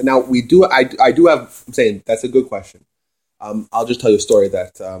questions. And now I do have, I'm saying that's a good question. I'll just tell you a story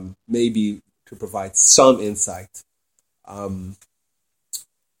that maybe could provide some insight.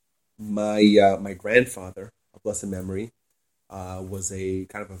 My grandfather, of blessed memory, was a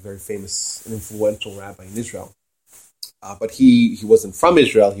kind of a very famous and influential rabbi in Israel. But he wasn't from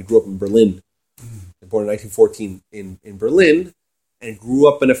Israel. He grew up in Berlin. Born in 1914 in Berlin, and grew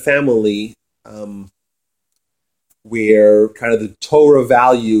up in a family where kind of the Torah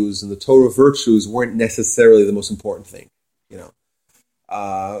values and the Torah virtues weren't necessarily the most important thing.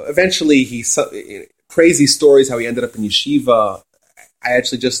 Eventually, crazy stories how he ended up in yeshiva. I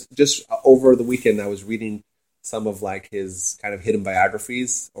actually just over the weekend I was reading some of like his kind of hidden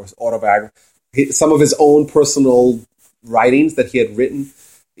biographies or autobiography, some of his own personal writings that he had written.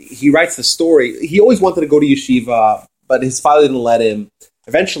 He writes the story. He always wanted to go to yeshiva, but his father didn't let him.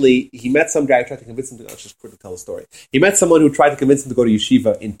 Eventually, he met some guy who tried to convince him to go. It's just quick to tell the story. He met someone who tried to convince him to go to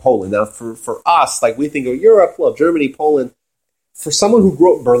yeshiva in Poland. Now, for us, like we think of Europe, well, Germany, Poland. For someone who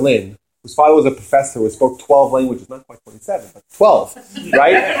grew up in Berlin, whose father was a professor who spoke 12 languages, not quite 27, but 12,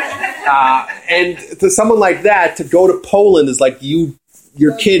 right? And to someone like that, to go to Poland is like your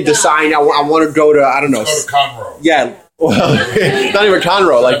kid deciding, I want to go to, I don't know. Go to Conroe. Yeah. Well, not even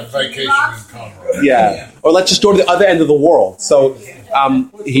Conroe. Like vacation in Conroe. Yeah. Or let's just go to the other end of the world. So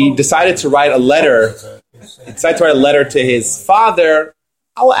he decided to write a letter. He decided to write a letter to his father.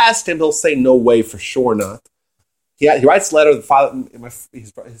 I'll ask him. He'll say no way, for sure not. He writes a letter.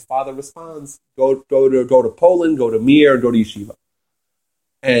 His father responds: go to Poland, go to Mir, go to yeshiva.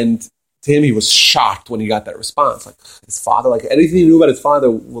 And to him, he was shocked when he got that response. Like his father, like anything he knew about his father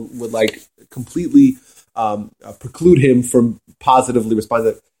would like completely preclude him from positively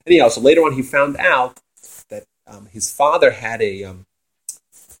responding. Anyhow, so later on, he found out that his father had a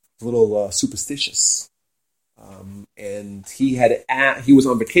little superstitious, and he was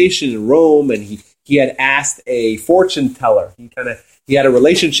on vacation in Rome, and he had asked a fortune teller. He had a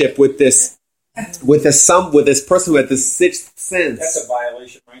relationship with this person who had this sixth sense. That's a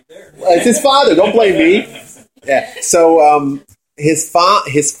violation right there. Well, it's his father. Don't blame me. Yeah. So his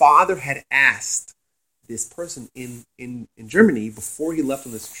father had asked this person in Germany before he left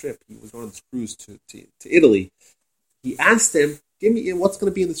on this trip. He was going on this cruise to Italy. he asked him, "Give me what's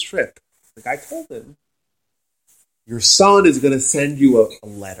going to be in this trip." The guy told him, "Your son is going to send you a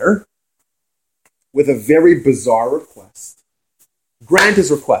letter with a very bizarre request. Grant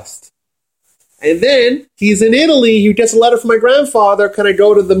his request. And then he's in Italy. He gets a letter from my grandfather. Can I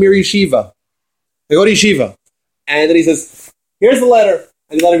go to the Mir Yeshiva? I go to Yeshiva." And then he says, "Here's the letter,"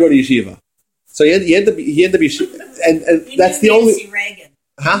 and he let her go to Yeshiva. So he ended up Yeshiva, and that's the only. Nancy Reagan.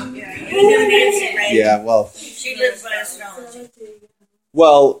 Huh? Yeah, you knew Nancy Reagan. Yeah, well. She lives by astrology.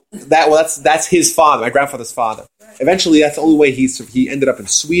 Well, that's his father, my grandfather's father. Eventually, that's the only way he ended up in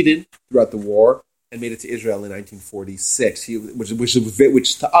Sweden throughout the war and made it to Israel in 1946. Which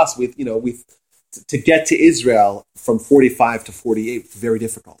to us, to get to Israel from 45 to 48 was very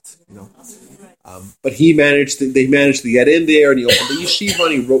difficult. But they managed to get in there, and he opened the yeshiva,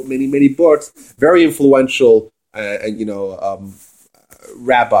 and he wrote many books. Very influential,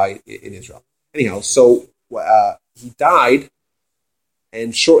 rabbi in Israel. Anyhow, so he died.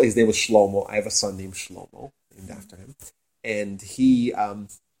 And shortly, his name was Shlomo. I have a son named Shlomo, named after him. And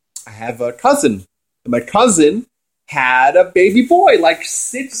I have a cousin. And my cousin had a baby boy, like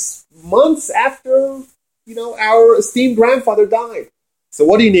 6 months after, our esteemed grandfather died. So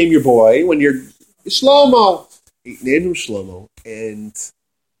what do you name your boy when you're Shlomo? He named him Shlomo. And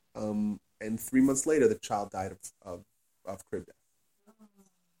 3 months later, the child died of crib death.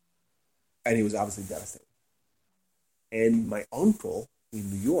 And he was obviously devastated. And my uncle in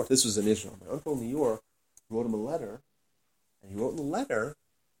New York, this was in Israel, my uncle in New York wrote him a letter, and he wrote in the letter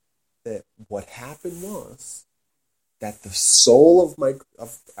that what happened was that the soul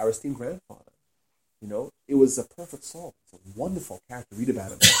of our esteemed grandfather, it was a perfect soul. It's a wonderful character, read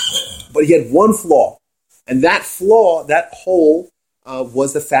about him. But he had one flaw, and that flaw, that hole,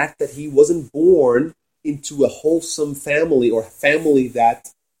 was the fact that he wasn't born into a wholesome family or family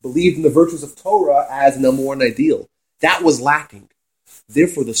that believed in the virtues of Torah as an number one ideal. That was lacking.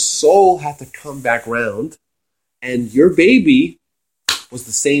 Therefore, the soul had to come back round, and your baby was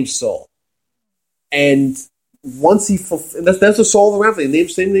the same soul. And once he fulfilled, that's the soul of the family,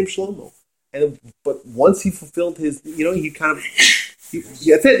 same name Shlomo. But once he fulfilled his, he kind of,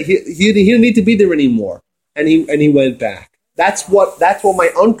 that's it. He didn't need to be there anymore, and he went back. That's what my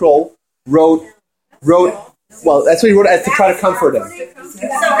uncle wrote. Well, that's what he wrote to try to comfort him. So,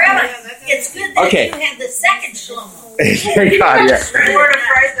 Rabbi, it's good that you had the second Shlomo. Thank God, yes.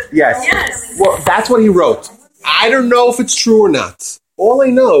 Yes. Well, that's what he wrote. I don't know if it's true or not. All I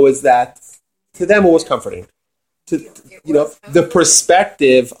know is that to them it was comforting. The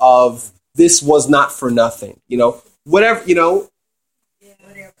perspective of this was not for nothing. Whatever.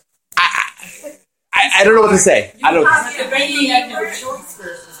 I don't know what to say. I don't.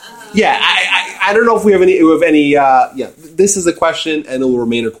 Yeah, I don't know if we have any. This is a question, and it will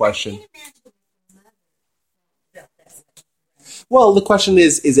remain a question. Well, the question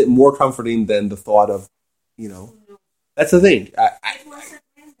is it more comforting than the thought of, that's the thing. It wasn't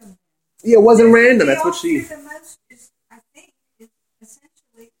random. Yeah, it wasn't random. That's what she. The most is, I think, is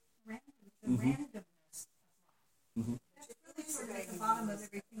essentially random. The randomness. Mm-hmm. That's really sort of at the bottom of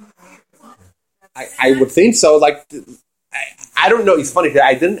everything. I would think so. Like, I don't know. It's funny.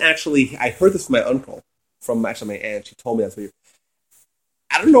 I heard this from my uncle, from actually my aunt. She told me that's weird.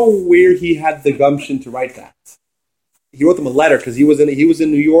 I don't know where he had the gumption to write that. He wrote them a letter because he was in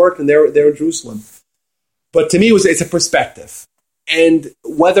New York and they're in Jerusalem. But to me, it's a perspective, and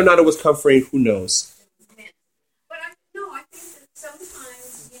whether or not it was comforting, who knows? But I think that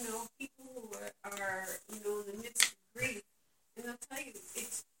sometimes people who are in the midst of grief, and I'll tell you,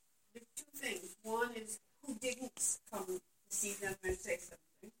 there's two things. One is who didn't come to see them and say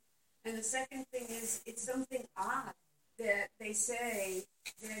something, and the second thing is it's something odd that they say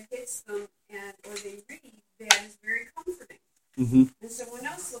that hits them or they read that is very comforting. Mm-hmm. And someone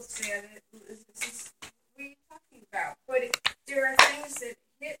else looks at it and says, what are you talking about? But there are things that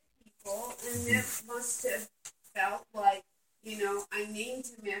hit people, and that must have felt like, I named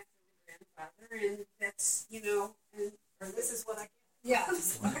him after the grandfather, and that's, or this is what I get. Yeah.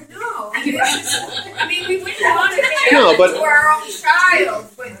 No. We wouldn't want to do to our own child,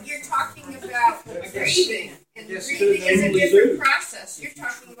 but you're talking about grieving. And grieving is a different process. You're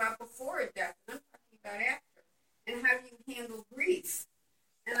talking about before a death, and I'm talking about after. And how do you handle grief?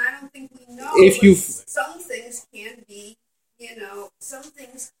 And I don't think we know. Some things can be, some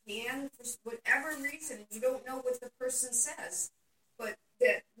things can, for whatever reason, and you don't know what the person says, but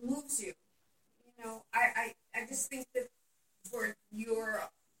that moves you. I just think that for your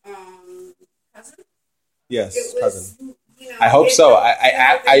cousin? Yes, cousin. I hope so.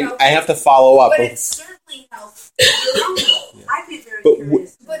 I have to follow up. But it certainly helped your uncle. I'd be very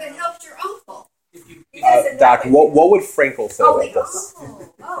curious. But it helped your uncle. Because Doc, what would Frankel say about this?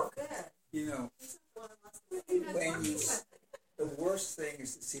 Oh, good. You know, when you, the worst thing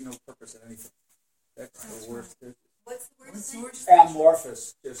is to see no purpose in anything. That's the worst. What's the worst thing?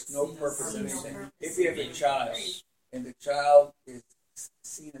 Amorphous, just no purpose in anything. If you have a child, and the child is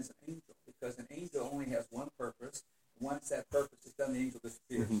seen as an angel, because an angel only has one purpose. Once that purpose is done, the angel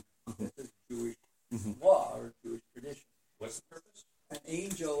disappears. This is Jewish law or Jewish tradition. What's the purpose? An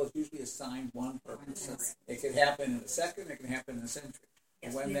angel is usually assigned one purpose. It can happen in a second, it can happen in a century.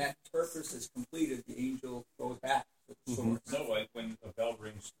 And when that purpose is completed, the angel goes back to the source. No, like when a bell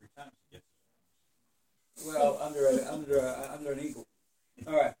rings 3 times, you get Well, under an eagle.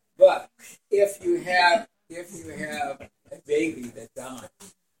 All right, but if you have a baby that dies,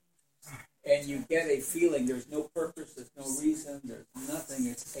 and you get a feeling there's no purpose, there's no reason, there's nothing,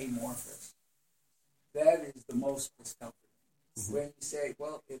 it's amorphous. That is the most discomforting. When you say,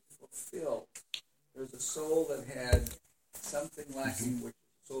 well, it's fulfilled. There's a soul that had something lacking, which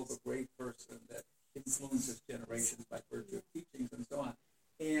is the soul of a great person that influences generations by virtue of teachings and so on.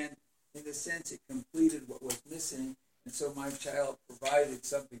 And in a sense, it completed what was missing, and so my child provided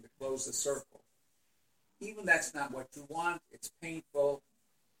something to close the circle. Even that's not what you want. It's painful.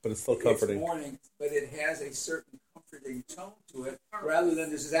 But it's still comforting. It's mourning, but it has a certain comforting tone to it, rather than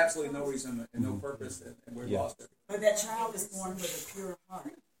there's absolutely no reason and no purpose, and we're lost it. But that child is born with a pure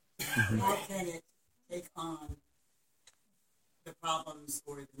heart. How can it take on the problems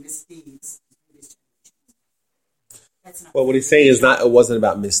or the misdeeds of previous generations? That's not. Well, what he's saying is it wasn't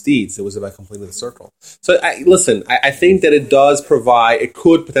about misdeeds. It was about completing the circle. So, I think that it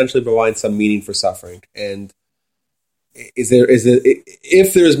could potentially provide some meaning for suffering. And if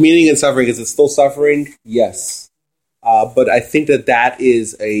there's meaning in suffering, is it still suffering? Yes. But I think that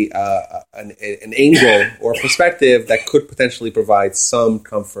is an angle or a perspective that could potentially provide some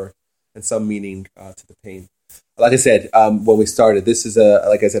comfort and some meaning to the pain. Like I said, when we started, this is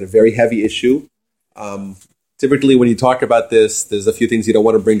a very heavy issue. Typically, when you talk about this, there's a few things you don't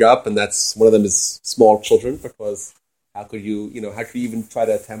want to bring up, and that's one of them is small children, because how could you even try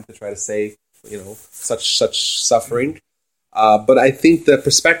to say, such suffering? But I think the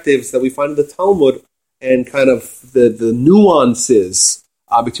perspectives that we find in the Talmud and kind of the nuances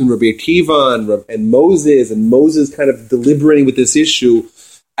between Rabbi Akiva and Moses kind of deliberating with this issue,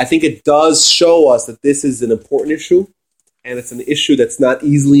 I think it does show us that this is an important issue, and it's an issue that's not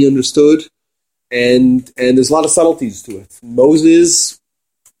easily understood, and there's a lot of subtleties to it. Moses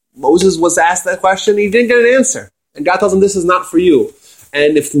was asked that question, he didn't get an answer, and God tells him, this is not for you.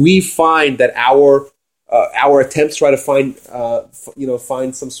 And if we find that our attempts to try to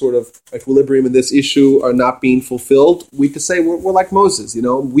find some sort of equilibrium in this issue are not being fulfilled, we could say we're like Moses.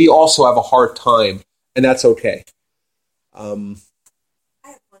 We also have a hard time, and that's okay. I have one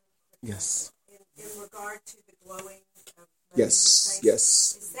question. Yes. In regard to the glowing of Yes.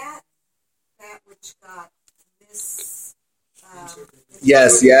 is that which got this?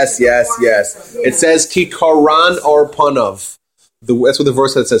 Yes. It says Kikaran or Panav. That's what the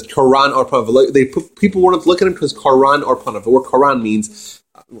verse says. It says Karan or Panav. People want to look at him because Karan or Panav. The word Karan means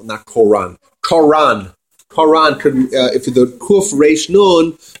not Koran. Karan could, if the Kuf Reish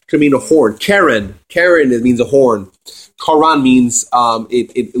Nun, could mean a horn. Karen, it means a horn. Karan means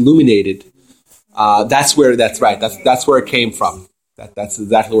it illuminated. That's where it came from. That's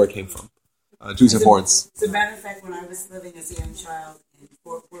exactly where it came from. Jews have horns. As a matter of fact, when I was living as a young child in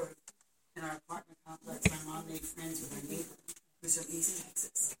Fort Worth, in our apartment complex, my mom made friends with our neighbor, who's from East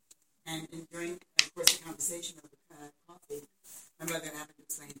Texas. And during, of course, the conversation over coffee, my mother happened to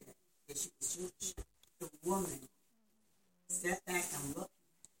explain that she was Jewish. The woman stepped back and looked.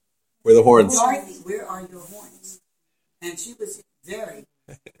 Where are the horns? Where are your horns? And she was very,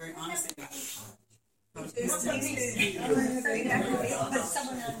 very honest about it.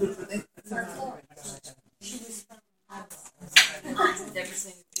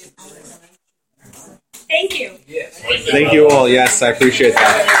 Thank you. Thank you all. Yes, I appreciate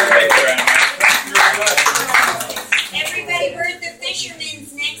that. Everybody heard the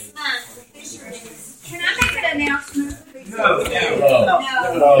Fisherman's next month. The Fisherman's. Can I make an announcement? No.